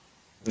way.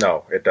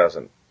 No, it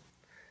doesn't.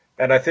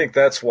 And I think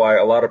that's why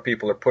a lot of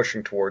people are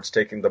pushing towards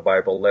taking the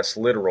Bible less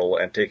literal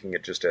and taking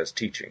it just as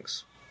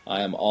teachings.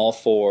 I am all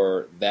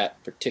for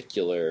that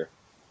particular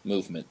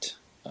movement.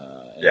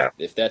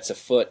 If that's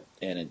afoot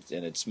and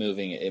it's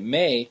moving, it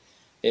may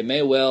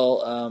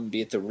well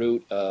be at the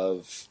root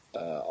of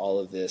all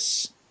of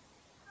this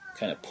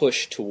kind of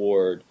push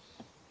toward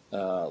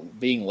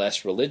being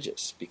less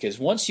religious. Because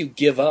once you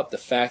give up the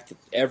fact that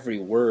every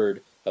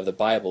word of the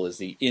Bible is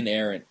the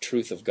inerrant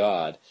truth of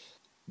God,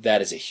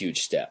 that is a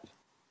huge step.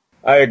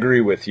 I agree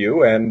with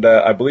you, and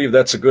I believe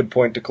that's a good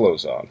point to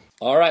close on.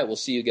 All right, we'll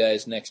see you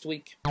guys next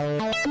week.